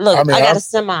 Look, I mean, I got I'm- a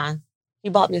semi. He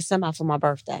bought me a semi for my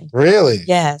birthday. Really?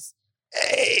 Yes.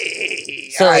 Hey,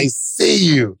 So- I see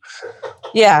you.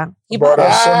 Yeah. He Bought bought a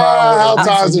me. semi How with a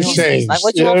times have piece of changed. He's like,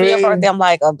 what you You know want for what I your mean? birthday? I'm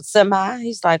like, a semi.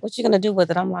 He's like, what you gonna do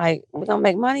with it? I'm like, we're gonna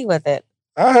make money with it.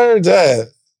 I heard that.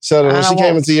 So when I she don't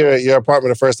came want- into your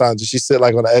apartment the first time, did she sit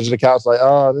like on the edge of the couch like,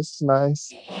 oh, this is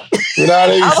nice? You know how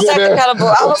they I was sit acting there? kind of.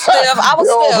 I was stiff. I You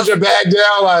don't put was your stiff. bag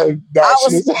down like, Nah, I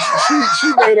was-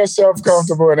 she made herself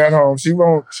comfortable in that home. She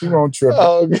won't trip.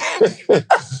 oh,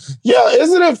 yeah,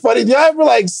 isn't it funny? Do y'all ever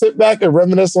like sit back and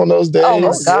reminisce on those days? Oh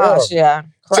my gosh, yeah.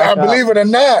 Crack up.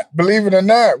 believe it or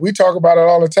not, we talk about it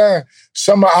all the time.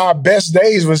 Some of our best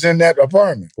days was in that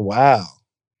apartment. Wow.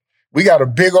 We got a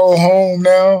big old home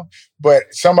now, but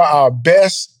some of our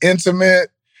best, intimate,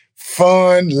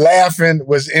 fun, laughing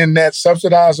was in that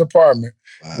subsidized apartment.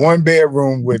 Wow. One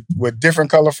bedroom with different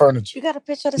color furniture. You got a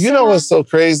picture of the You know semi? what's so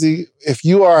crazy? If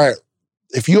you are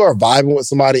vibing with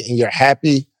somebody and you're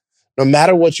happy, no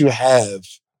matter what you have,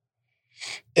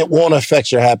 it won't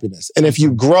affect your happiness. And if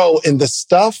you grow in the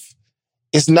stuff,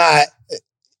 it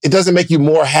doesn't make you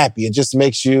more happy. It just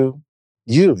makes you.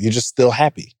 You're just still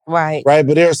happy, Right. right?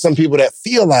 But there are some people that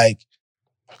feel like.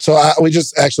 So we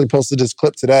just actually posted this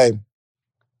clip today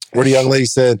where the young lady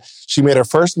said she made her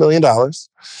first $1 million.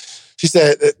 She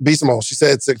said, B. Simone, she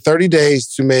said it took 30 days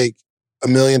to make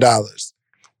 $1 million.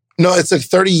 No, it took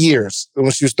 30 years.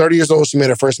 When she was 30 years old, she made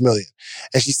her first $1 million.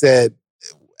 And she said,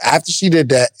 after she did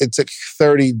that, it took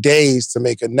 30 days to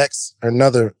make another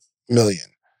 $1 million.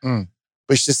 Mm.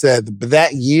 But she said, but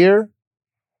that year,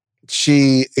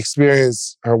 she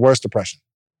experienced her worst depression.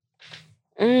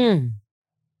 Mm.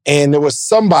 And there was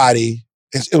somebody,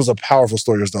 it was a powerful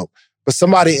story, it was dope. But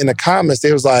somebody in the comments,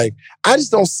 they was like, I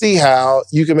just don't see how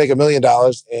you can make $1 million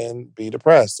and be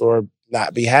depressed or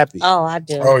not be happy. Oh, I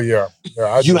do. Oh yeah,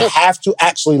 You have to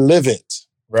actually live it.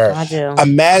 right. I do.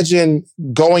 Imagine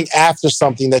going after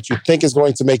something that you think is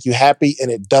going to make you happy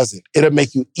and it doesn't. It'll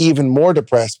make you even more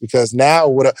depressed because now,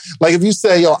 like if you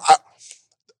say, yo,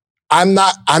 I'm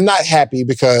not happy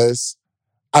because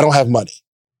I don't have money.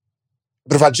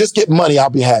 But if I just get money, I'll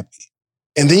be happy.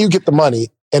 And then you get the money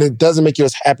and it doesn't make you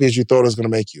as happy as you thought it was going to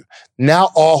make you. Now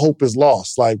all hope is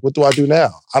lost. Like, what do I do now?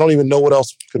 I don't even know what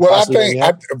else could Well, I possibly make me think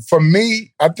happy. for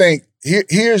me, I think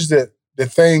here's the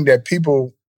thing that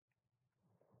people.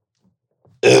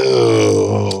 Ew.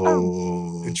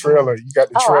 The trailer, you got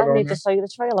the Oh, trailer I on need there? to show you the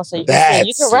trailer so you can see. You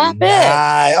That's can wrap it.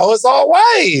 nice. Oh, it's all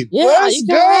white. Yeah, Let's you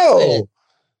can wrap go. it.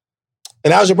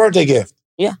 And that was your birthday gift.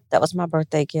 Yeah, that was my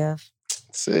birthday gift.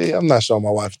 See, I'm not showing my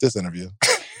wife this interview.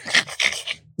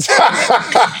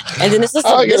 And then this is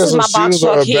I'll get her my some box shoes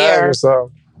or a truck bag here or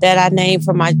something. that I named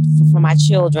for my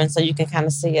children, so you can kind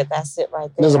of see it. That's it right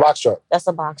there. There's a box truck. That's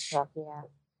a box truck. Yeah,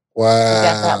 Wow. you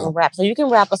got that one wrapped, so you can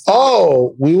wrap a.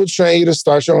 Oh, we would train you to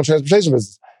start your own transportation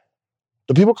business.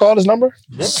 Do people call this number?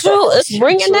 Shoot, it's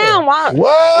ringing Sure. now. Why?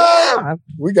 What? Yeah,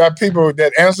 We got people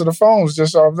that answer the phones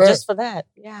just off that. just for that.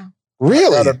 Yeah.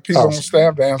 Really? Got people Oh. on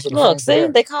staff to answer the phone. Look, see,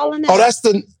 they calling now. Oh, that's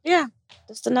the.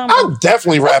 That's the number. I'm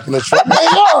definitely rapping the truck.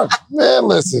 Man,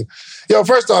 listen. Yo,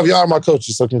 first off, y'all are my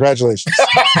coaches, so congratulations.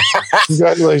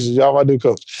 Congratulations, y'all my new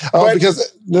coach. But-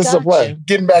 because this is a Got play. you.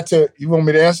 Getting back to, you want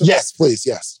me to answer? Yes, please,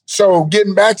 yes. So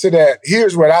getting back to that,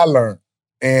 here's what I learned.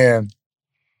 And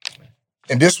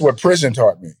this is what prison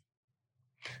taught me.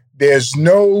 There's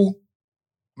no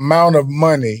amount of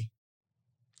money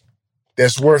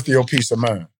that's worth your peace of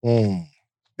mind. Mm,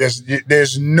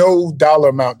 There's no dollar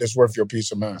amount that's worth your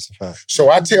peace of mind. that's a fact. So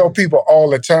I tell people all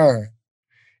the time,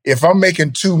 if I'm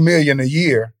making $2 million a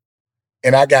year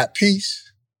and I got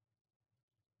peace,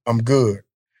 I'm good.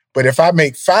 But if I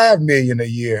make $5 million a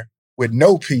year with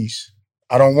no peace,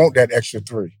 I don't want that extra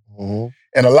 3. Mm-hmm.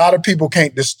 And a lot of people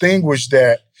can't distinguish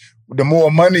that. The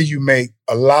more money you make,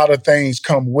 a lot of things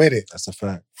come with it. That's a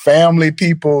fact. Family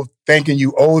people thinking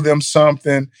you owe them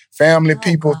something. Family Oh,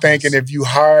 people gosh. thinking if you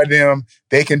hire them,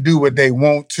 they can do what they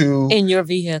want to in your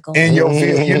vehicle. in your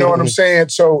vehicle. You know what I'm saying?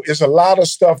 So it's a lot of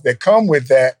stuff that come with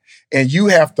that. And you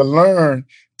have to learn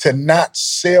to not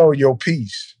sell your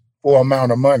piece for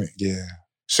amount of money. Yeah.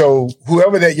 So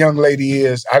whoever that young lady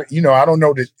is, I don't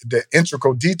know the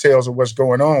integral details of what's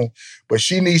going on, but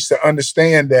she needs to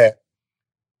understand that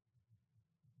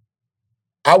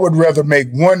I would rather make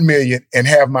 1 million and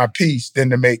have my peace than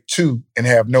to make 2 and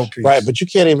have no peace. Right, but you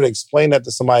can't even explain that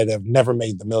to somebody that have never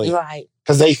made the million. Right.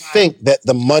 Because they think that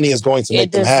the money is going to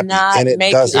make them happy, and it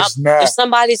doesn't. If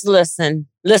somebody's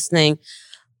listening,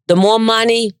 the more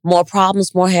money, more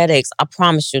problems, more headaches. I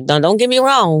promise you. Don't get me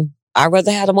wrong. I'd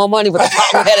rather have the more money with the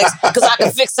problem headaches because I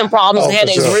can fix some problems and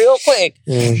headaches real quick.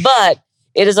 Mm. But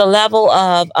it is a level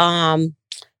of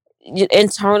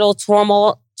internal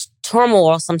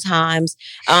turmoil sometimes.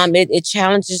 It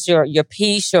challenges your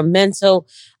peace, your mental,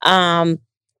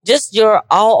 just your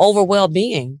all over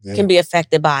well-being can be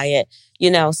affected by it.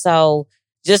 So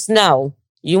just know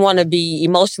you want to be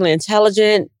emotionally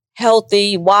intelligent,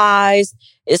 healthy, wise.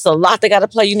 It's a lot that got to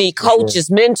play. You need coaches,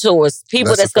 mentors,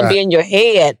 people that's going to be in your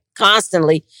head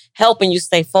constantly helping you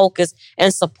stay focused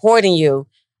and supporting you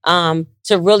to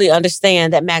really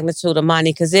understand that magnitude of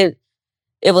money, because it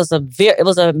was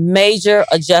a major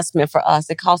adjustment for us.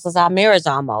 It cost us our marriage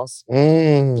almost.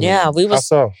 Yeah, we was.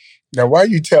 How so? Now, why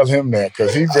you tell him that?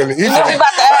 Because he's going to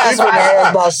ask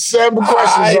about 7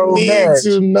 questions on marriage. I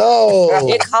need to know.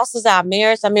 It cost us our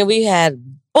marriage. I mean, we had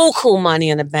buku money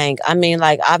in the bank. I mean,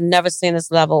 like, I've never seen this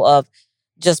level of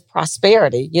just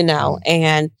prosperity,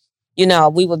 and,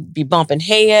 we would be bumping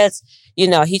heads.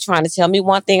 He trying to tell me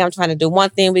one thing, I'm trying to do one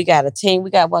thing. We got a team.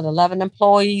 We got, 11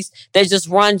 employees. They just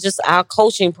run our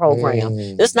coaching program.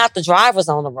 It's not the drivers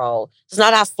on the road. It's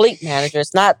not our fleet manager.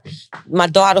 It's not my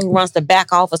daughter who runs the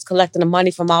back office collecting the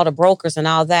money from all the brokers and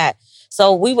all that.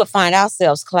 So we would find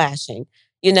ourselves clashing,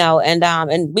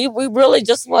 and we really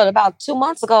just, about 2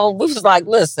 months ago, we was like,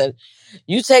 listen,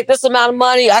 you take this amount of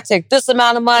money, I take this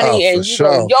amount of money, and you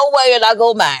go your way and I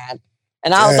go mine.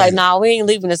 And I was like, no, we ain't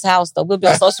leaving this house, though. We'll be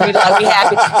on social media like we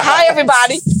happy. Hi,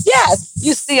 everybody. Yes,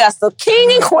 you see us, the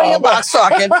king and queen of box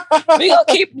trucking.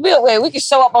 We can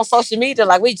show up on social media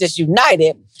like we just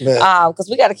united because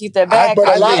we got to keep that bag.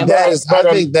 I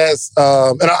think that's,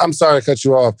 and I'm sorry to cut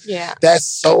you off. Yeah. That's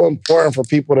so important for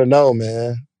people to know,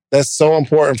 man. That's so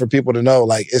important for people to know.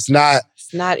 Like, it's not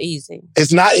easy.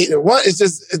 It's not,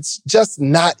 it's just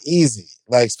not easy.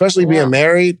 Like, especially being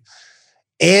married.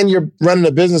 And you're running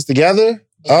a business together?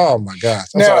 Oh my gosh.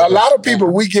 Now, a lot of people,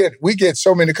 we get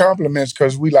so many compliments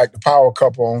because we like the power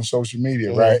couple on social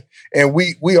media, right? And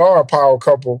we are a power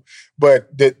couple,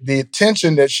 but the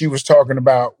attention that she was talking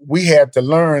about, we had to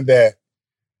learn that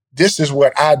this is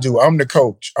what I do. I'm the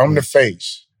coach. I'm the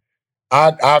face.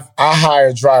 I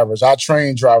hire drivers. I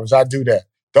train drivers. I do that.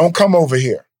 Don't come over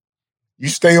here. You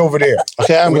stay over there.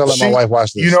 Okay, I'm gonna let my wife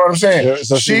watch this. You know what I'm saying? Yeah,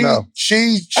 so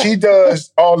she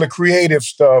does all the creative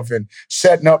stuff and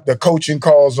setting up the coaching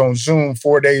calls on Zoom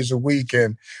 4 days a week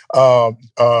and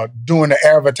doing the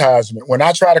advertisement. When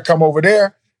I try to come over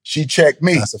there, she checked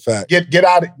me. That's a fact. Get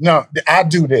out. No, I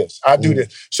do this. I do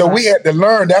this. So we had to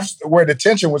learn. That's where the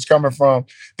tension was coming from.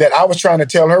 That I was trying to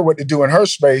tell her what to do in her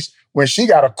space when she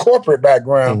got a corporate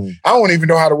background. I don't even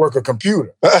know how to work a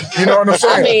computer. You know what I'm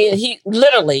saying? I mean, he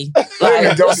literally.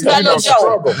 It's not no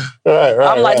joke. Right,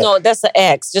 I'm like, no, that's an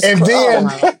X. Just and then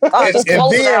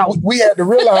we had to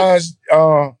realize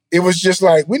it was just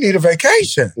like we need a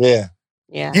vacation. Yeah.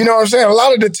 You know what I'm saying? A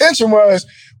lot of the tension was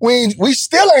we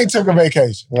still ain't took a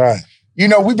vacation. Right.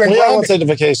 We've been. We don't take the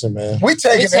vacation, man. We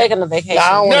taking the vacation.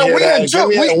 I don't want to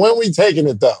hear that. When we taking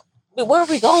it though? Where are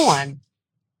we going?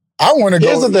 I want to go.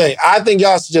 Here's the thing. I think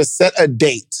y'all should just set a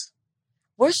date.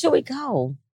 Where should we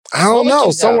go? I don't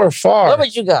know. Somewhere far. Where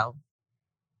would you go?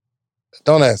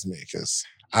 Don't ask me, because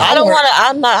I don't want to.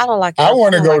 I don't like it. I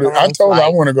want to go to. I told her I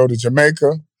want to go to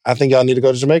Jamaica. I think y'all need to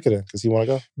go to Jamaica then, because you want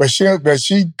to go. But she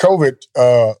COVID.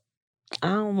 I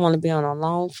don't want to be on a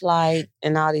long flight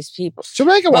and all these people.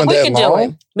 Jamaica wasn't that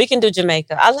long. We can do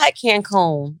Jamaica. I like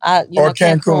Cancun.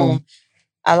 Cancun.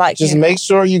 I like just Cancun. Make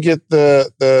sure you get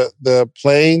the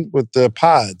plane with the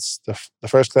pods, the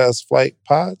first class flight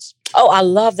pods. Oh, I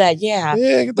love that. Yeah.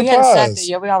 Yeah, get the we pods. hadn't sat there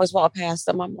yet. We always walk past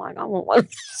them. I'm like, I want one of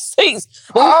those seats.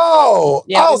 So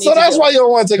that's why you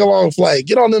don't want to take a long flight.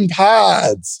 Get on them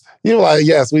pods. You're like,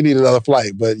 yes, we need another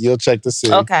flight, but you'll check to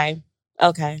see. Okay.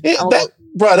 Yeah,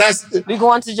 we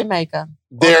going to Jamaica.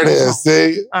 There it is.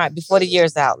 See? All right, before the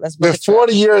year's out. Before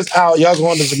the year's out, y'all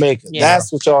going to Jamaica. Yeah.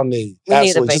 That's what y'all need. We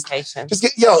need a vacation.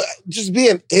 Just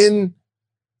being in.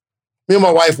 Me and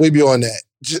my wife, we be on that.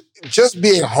 Just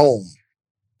being home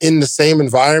in the same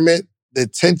environment, the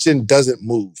tension doesn't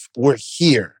move. We're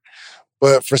here.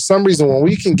 But for some reason, when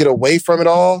we can get away from it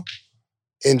all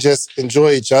and just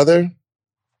enjoy each other,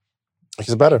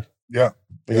 it's better. Yeah.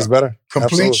 It's better.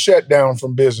 Complete shutdown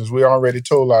from business. We already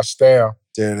told our staff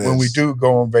when we do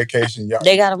go on vacation,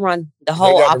 they got to run the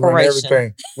whole operation. Run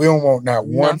everything. We don't want not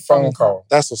one phone call.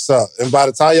 That's what's up. And by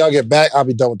the time y'all get back, I'll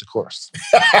be done with the course.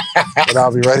 And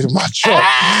I'll be ready for my truck.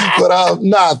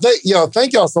 But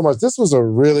thank y'all so much. This was a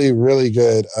really, really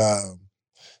good.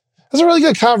 It's a really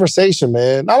good conversation,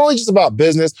 man. Not only just about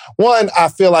business. One, I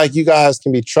feel like you guys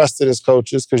can be trusted as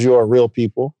coaches because you are real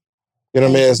people. You know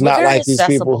what I mean? It's not like these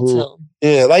people who,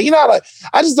 yeah, like, you know, like,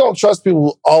 I just don't trust people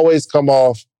who always come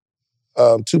off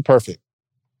too perfect.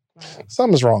 Right.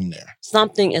 Something's wrong there.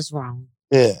 Something is wrong.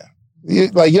 Yeah. You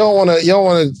don't want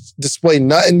to display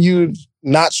nothing you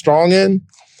not strong in.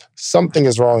 Something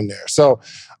is wrong there. So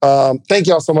thank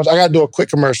y'all so much. I got to do a quick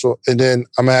commercial and then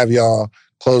I'm going to have y'all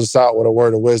close us out with a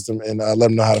word of wisdom and let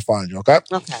them know how to find you, okay?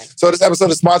 Okay. So this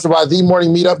episode is sponsored by The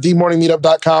Morning Meetup,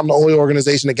 themorningmeetup.com, the only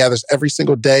organization that gathers every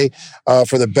single day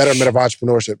for the betterment of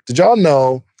entrepreneurship. Did y'all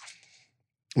know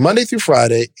Monday through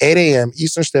Friday, 8 a.m.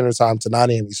 Eastern Standard Time to 9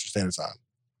 a.m. Eastern Standard Time,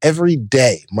 every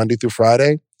day, Monday through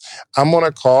Friday, I'm on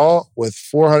a call with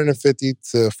 450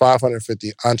 to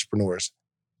 550 entrepreneurs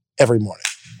every morning.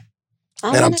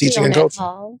 And I'm teaching and coaching.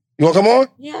 You want to come on?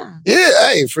 Yeah. Yeah,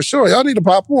 hey, for sure. Y'all need to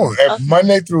pop on. Okay.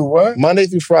 Monday through what? Monday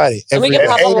through Friday. And we can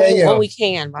pop on when we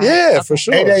can, right? Yeah, for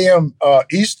sure. 8 a.m.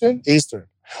 Eastern? Eastern.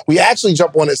 We actually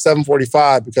jump on at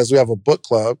 7:45 because we have a book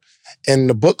club. And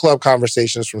the book club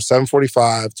conversation is from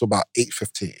 7:45 to about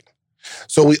 8:15.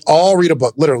 So we all read a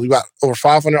book. Literally, we got over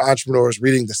 500 entrepreneurs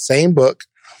reading the same book.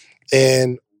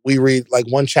 And we read like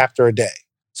one chapter a day.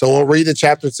 So we'll read the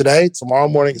chapter today. Tomorrow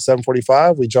morning at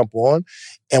 7:45, we jump on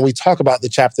and we talk about the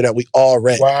chapter that we all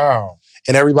read. Wow.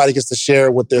 And everybody gets to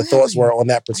share what their thoughts were on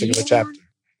that particular chapter.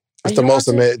 It's the most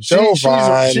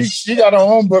amazing. She got her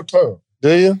own book club.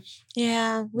 Do you?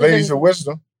 Yeah. Ladies of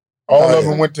Wisdom. All of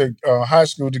them went to high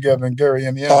school together in Gary,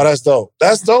 Indiana. Oh, that's dope.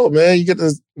 That's dope, man. You get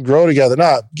to grow together.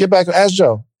 Nah, get back. Ask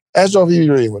Joe. Ask Joe if he's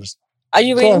reading with us. Are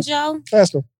you reading, Joe?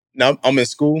 Ask him. No, I'm in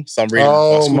school, so I'm reading.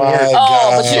 Oh, my God.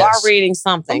 Oh, but you are reading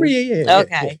something. I'm reading, yeah.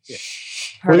 Okay. Yeah.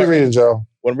 What are you reading, Joe?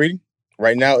 What I'm reading?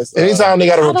 Right now, it's... Anytime they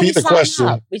got to repeat the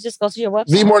question. We just go to your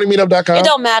website. themorningmeetup.com. It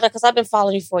don't matter because I've been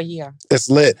following you for a year. It's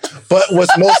lit. But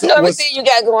what's most... everything you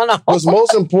got going on. What's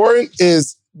most important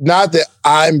is not that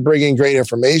I'm bringing great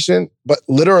information, but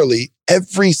literally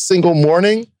every single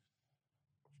morning,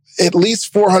 at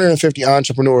least 450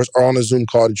 entrepreneurs are on a Zoom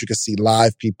call that you can see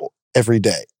live people every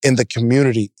day. And the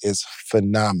community is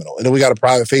phenomenal. And then we got a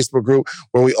private Facebook group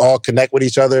where we all connect with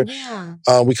each other. Yeah.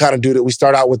 We kind of do that. We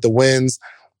start out with the wins.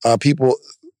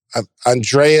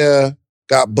 Andrea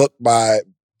got booked by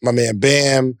my man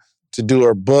Bam to do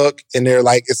her book. And they're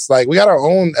like, it's like, we got our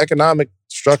own economic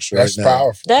structure. That's right now.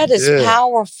 powerful. That is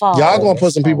powerful. Y'all gonna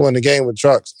put some people in the game with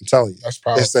trucks. I'm telling you. That's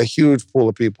powerful. It's a huge pool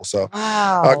of people. So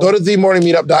wow. Go to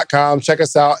themorningmeetup.com. Check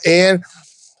us out. And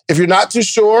if you're not too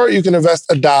sure, you can invest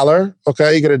 $1.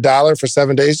 Okay, you get $1 for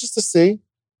 7 days just to see.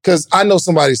 Because I know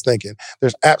somebody's thinking,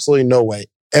 there's absolutely no way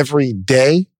every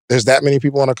day there's that many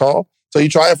people on a call. So you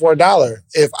try it for $1.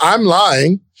 If I'm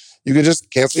lying, you can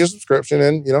just cancel your subscription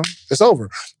and, it's over.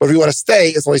 But if you want to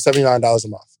stay, it's only $79 a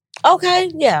month. Okay,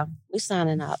 yeah. We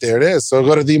signing up. There it is. So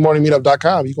go to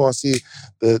themorningmeetup.com. You're going to see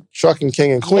the trucking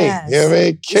king and queen. Yes. You know what I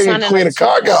mean? King and queen of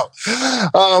cargo.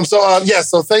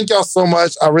 So thank y'all so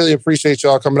much. I really appreciate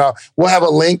y'all coming out. We'll have a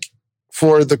link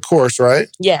for the course, right?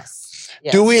 Yes.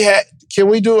 Can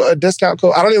we do a discount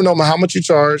code? I don't even know how much you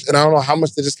charge, and I don't know how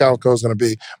much the discount code is going to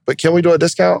be. But can we do a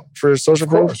discount for Social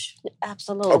Proof?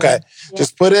 Absolutely. Okay. Yeah.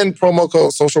 Just put in promo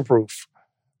code Social Proof.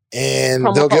 And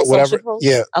they'll get whatever.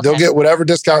 Yeah, okay. They'll get whatever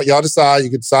discount y'all decide. You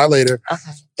can decide later.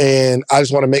 Okay. And I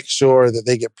just want to make sure that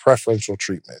they get preferential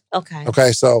treatment. Okay.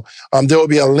 Okay. So there will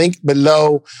be a link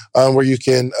below where you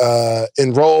can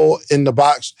enroll in the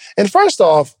box. And first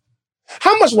off,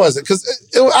 how much was it? Because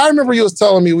I remember you was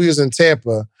telling me we was in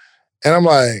Tampa, and I'm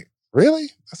like, really?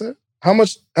 I said, how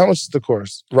much is the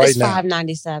course right now? It's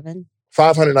 $597.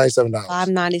 $597.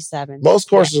 $597. Most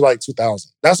courses are like $2,000.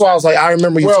 That's why I was like, I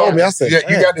remember you told me. I said,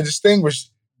 you got to distinguish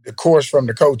the course from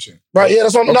the coaching. Right, yeah,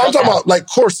 that's what I'm talking about, like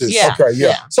courses. Yeah. Okay,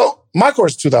 yeah. So my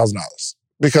course is $2,000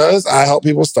 because I help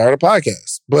people start a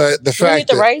podcast. But the fact we need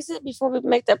to raise it before we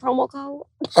make that promo code?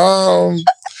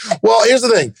 Well, here's the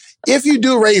thing. If you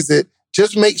do raise it,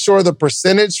 just make sure the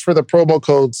percentage for the promo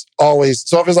codes always,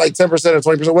 so if it's like 10% or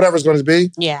 20%, whatever it's going to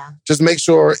be, just make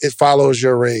sure it follows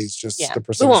your raise, just the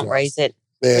percentage. We won't raise it.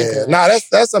 Yeah.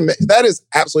 That is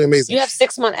absolutely amazing. You have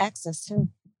 6-month access too.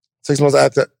 6 months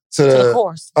after to the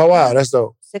course. Oh, wow. That's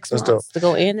dope. 6 months to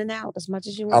go in and out as much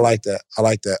as you want. I like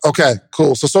that. Okay,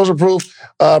 cool. So Social Proof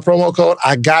promo code.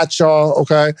 I got y'all.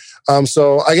 Okay.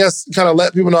 So I guess kind of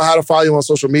let people know how to follow you on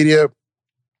social media.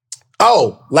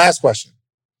 Oh, last question.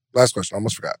 I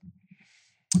almost forgot.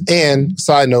 And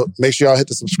side note, make sure y'all hit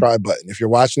the subscribe button. If you're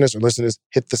watching this or listening to this,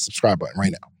 hit the subscribe button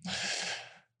right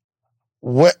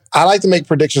now. I like to make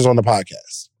predictions on the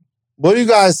podcast. What do you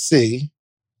guys see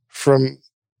from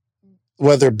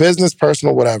whether business,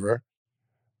 personal, whatever,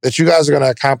 that you guys are going to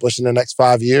accomplish in the next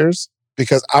 5 years?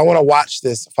 Because I want to watch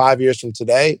this 5 years from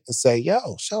today and say,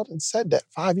 yo, Sheldon said that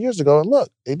 5 years ago, and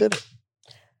look, they did it.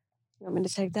 You want me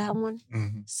to take that one?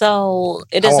 Mm-hmm. So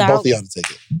it I is want our... both of y'all to take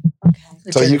it.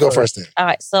 Okay. So you go first then. All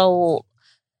right. So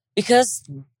because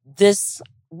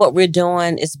what we're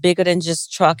doing is bigger than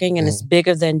just trucking and it's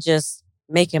bigger than just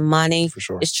making money. For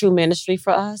sure. It's true ministry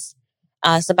for us.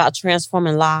 It's about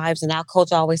transforming lives. And our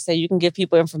coach always say you can give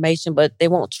people information, but they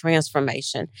want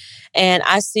transformation. And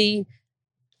I see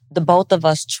the both of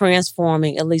us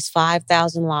transforming at least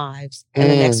 5,000 lives in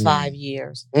the next 5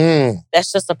 years.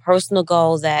 That's just a personal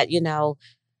goal that,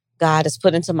 God has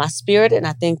put into my spirit. And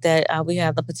I think that we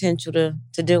have the potential to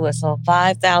do it. So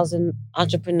 5,000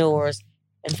 entrepreneurs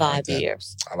in 5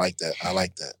 years. I like that.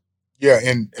 Yeah,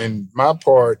 and my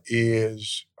part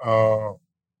is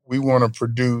we want to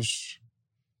produce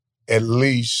at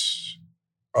least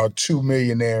 2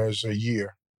 millionaires a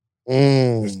year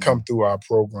that's come through our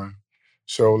program.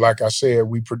 So like I said,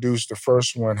 we produced the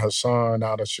first one, Hassan,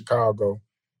 out of Chicago.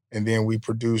 And then we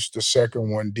produced the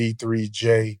second one,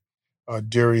 D3J,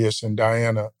 Darius and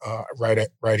Diana, right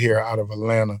here out of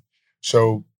Atlanta.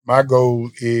 So my goal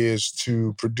is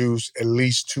to produce at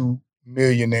least 2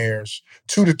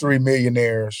 to 3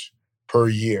 millionaires per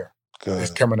year. Good.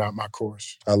 That's coming out my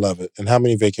course. I love it. And how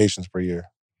many vacations per year?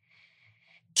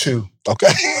 2.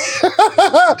 Okay.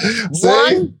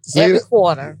 One every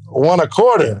quarter. 1 a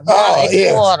quarter. Oh,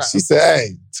 yeah. Quarter. She said,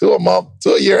 hey, 2 a month,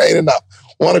 2 a year ain't enough.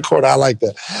 1 a quarter. I like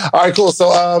that. All right, cool. So,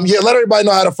 let everybody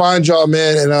know how to find y'all,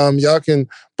 man. And y'all can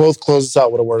both close us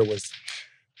out with a word of wisdom.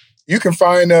 You can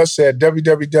find us at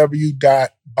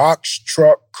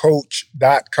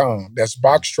www.boxtruckcoach.com. That's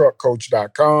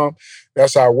boxtruckcoach.com.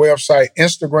 That's our website.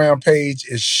 Instagram page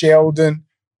is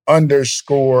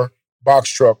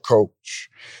Sheldon_BoxTruckCoach.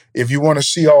 If you want to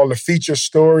see all the feature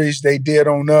stories they did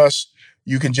on us,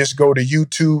 you can just go to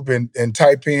YouTube and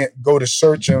type in, go to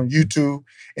search on YouTube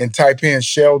and type in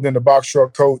Sheldon, the Box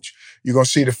Truck Coach. You're going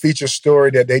to see the feature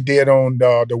story that they did on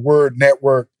the Word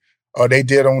Network. They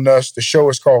did on us. The show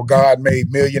is called God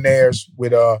Made Millionaires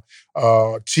with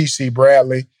T.C.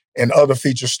 Bradley and other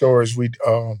feature stories we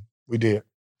did.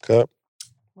 Okay.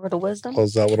 Word of wisdom?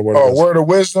 Close out with a word of wisdom. Word of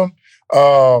wisdom.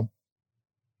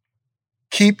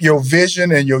 Keep your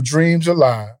vision and your dreams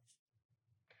alive.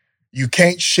 You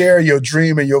can't share your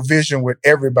dream and your vision with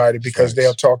everybody because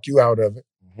they'll talk you out of it.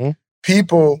 Mm-hmm.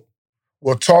 People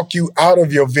will talk you out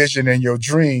of your vision and your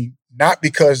dream, not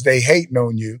because they hating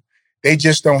on you. They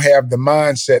just don't have the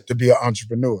mindset to be an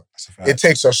entrepreneur. It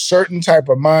takes a certain type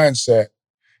of mindset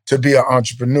to be an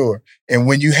entrepreneur. And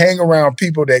when you hang around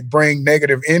people that bring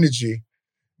negative energy,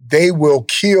 they will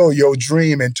kill your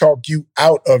dream and talk you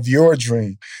out of your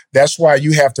dream. That's why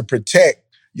you have to protect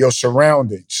your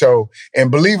surroundings. So, and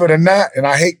believe it or not, and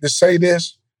I hate to say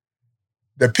this,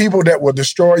 the people that will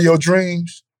destroy your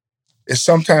dreams is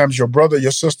sometimes your brother,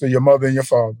 your sister, your mother, and your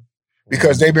father.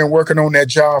 Because they've been working on that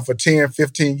job for 10,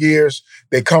 15 years.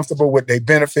 They're comfortable with their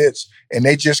benefits, and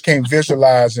they just can't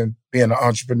visualize and being an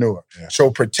entrepreneur. Yeah.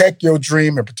 So protect your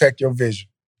dream and protect your vision.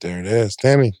 There it is.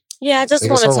 Tammy. Yeah, I just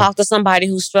want to talk to somebody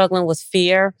who's struggling with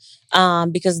fear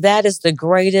because that is the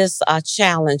greatest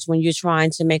challenge when you're trying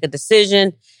to make a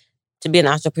decision to be an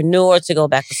entrepreneur, to go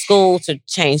back to school, to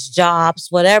change jobs,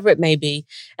 whatever it may be.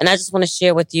 And I just want to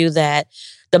share with you that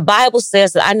the Bible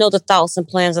says that I know the thoughts and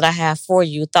plans that I have for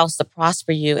you, thoughts to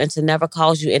prosper you and to never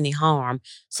cause you any harm.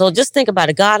 So just think about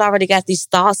it. God already got these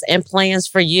thoughts and plans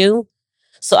for you.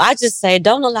 So I just say,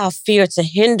 don't allow fear to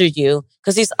hinder you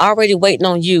because he's already waiting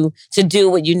on you to do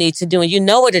what you need to do. And you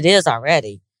know what it is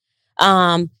already.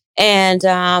 Launch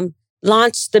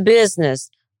the business,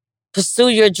 pursue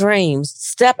your dreams,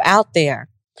 step out there.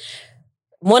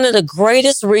 One of the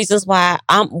greatest reasons why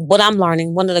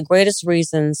one of the greatest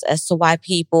reasons as to why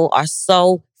people are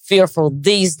so fearful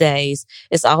these days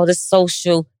is all this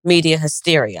social media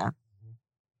hysteria.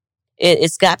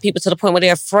 It's got people to the point where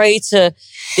they're afraid to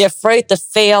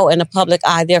fail in the public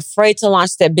eye. They're afraid to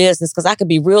launch their business because I could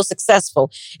be real successful.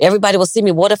 Everybody will see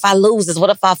me. What if I lose this? What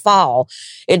if I fall?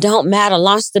 It don't matter.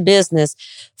 Launch the business.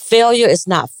 Failure is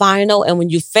not final. And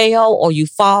when you fail or you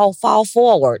fall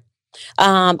forward.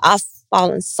 I've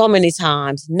fallen so many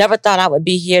times. Never thought I would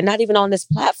be here. Not even on this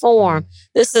platform.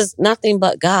 This is nothing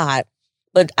but God.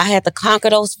 But I had to conquer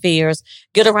those fears,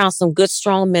 get around some good,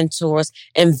 strong mentors,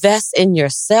 invest in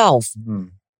yourself,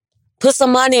 put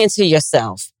some money into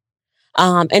yourself,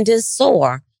 and then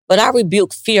soar. But I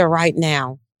rebuke fear right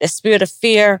now. The spirit of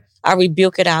fear, I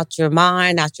rebuke it out your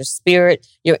mind, out your spirit,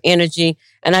 your energy.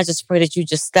 And I just pray that you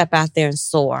just step out there and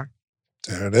soar.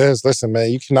 There it is. Listen,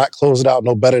 man, you cannot close it out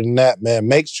no better than that, man.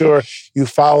 Make sure you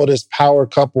follow this power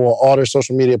couple on all their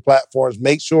social media platforms.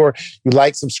 Make sure you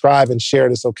like, subscribe, and share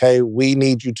this, okay? We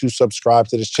need you to subscribe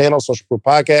to this channel, Social Proof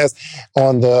Podcast,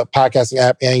 on the podcasting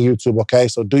app and YouTube, okay?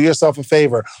 So do yourself a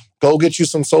favor. Go get you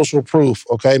some social proof,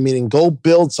 okay? Meaning go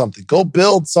build something. Go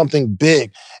build something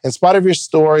big. In spite of your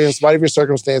story, in spite of your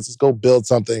circumstances, go build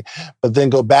something. But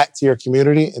then go back to your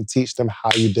community and teach them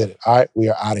how you did it. All right? We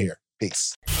are out of here.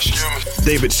 Peace.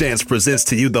 David Shands presents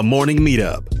to you the Morning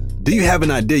Meetup. Do you have an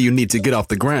idea you need to get off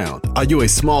the ground? Are you a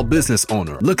small business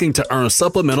owner looking to earn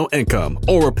supplemental income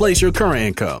or replace your current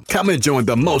income? Come and join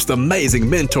the most amazing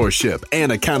mentorship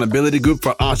and accountability group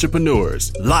for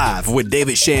entrepreneurs. Live with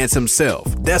David Shands himself.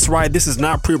 That's right, this is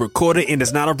not pre-recorded and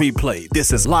it's not a replay.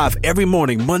 This is live every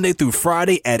morning, Monday through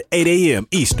Friday at 8 a.m.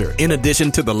 Eastern. In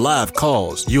addition to the live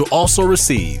calls, you'll also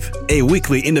receive a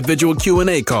weekly individual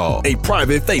Q&A call, a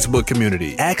private Facebook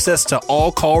community, access to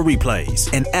all call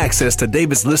replays, and access to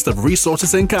David's list of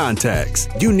resources and contacts.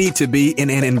 You need to be in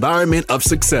an environment of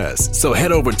success. So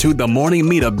head over to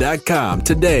themorningmeetup.com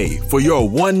today for your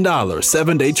 $1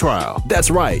 7-day trial.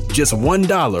 That's right, just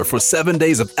 $1 for 7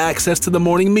 days of access to the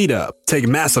Morning Meetup. Take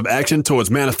massive action towards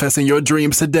manifesting your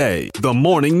dreams today.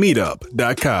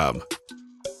 Themorningmeetup.com.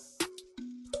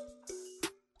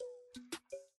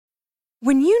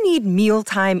 When you need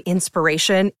mealtime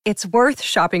inspiration, it's worth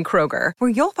shopping Kroger, where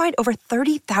you'll find over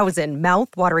 30,000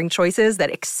 mouth-watering choices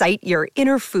that excite your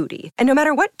inner foodie. And no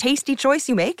matter what tasty choice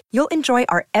you make, you'll enjoy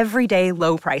our everyday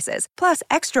low prices, plus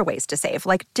extra ways to save,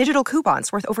 like digital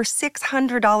coupons worth over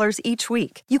 $600 each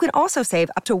week. You can also save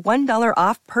up to $1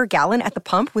 off per gallon at the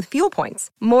pump with fuel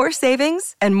points. More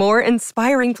savings and more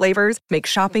inspiring flavors make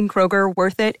shopping Kroger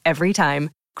worth it every time.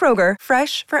 Kroger,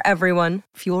 fresh for everyone.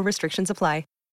 Fuel restrictions apply.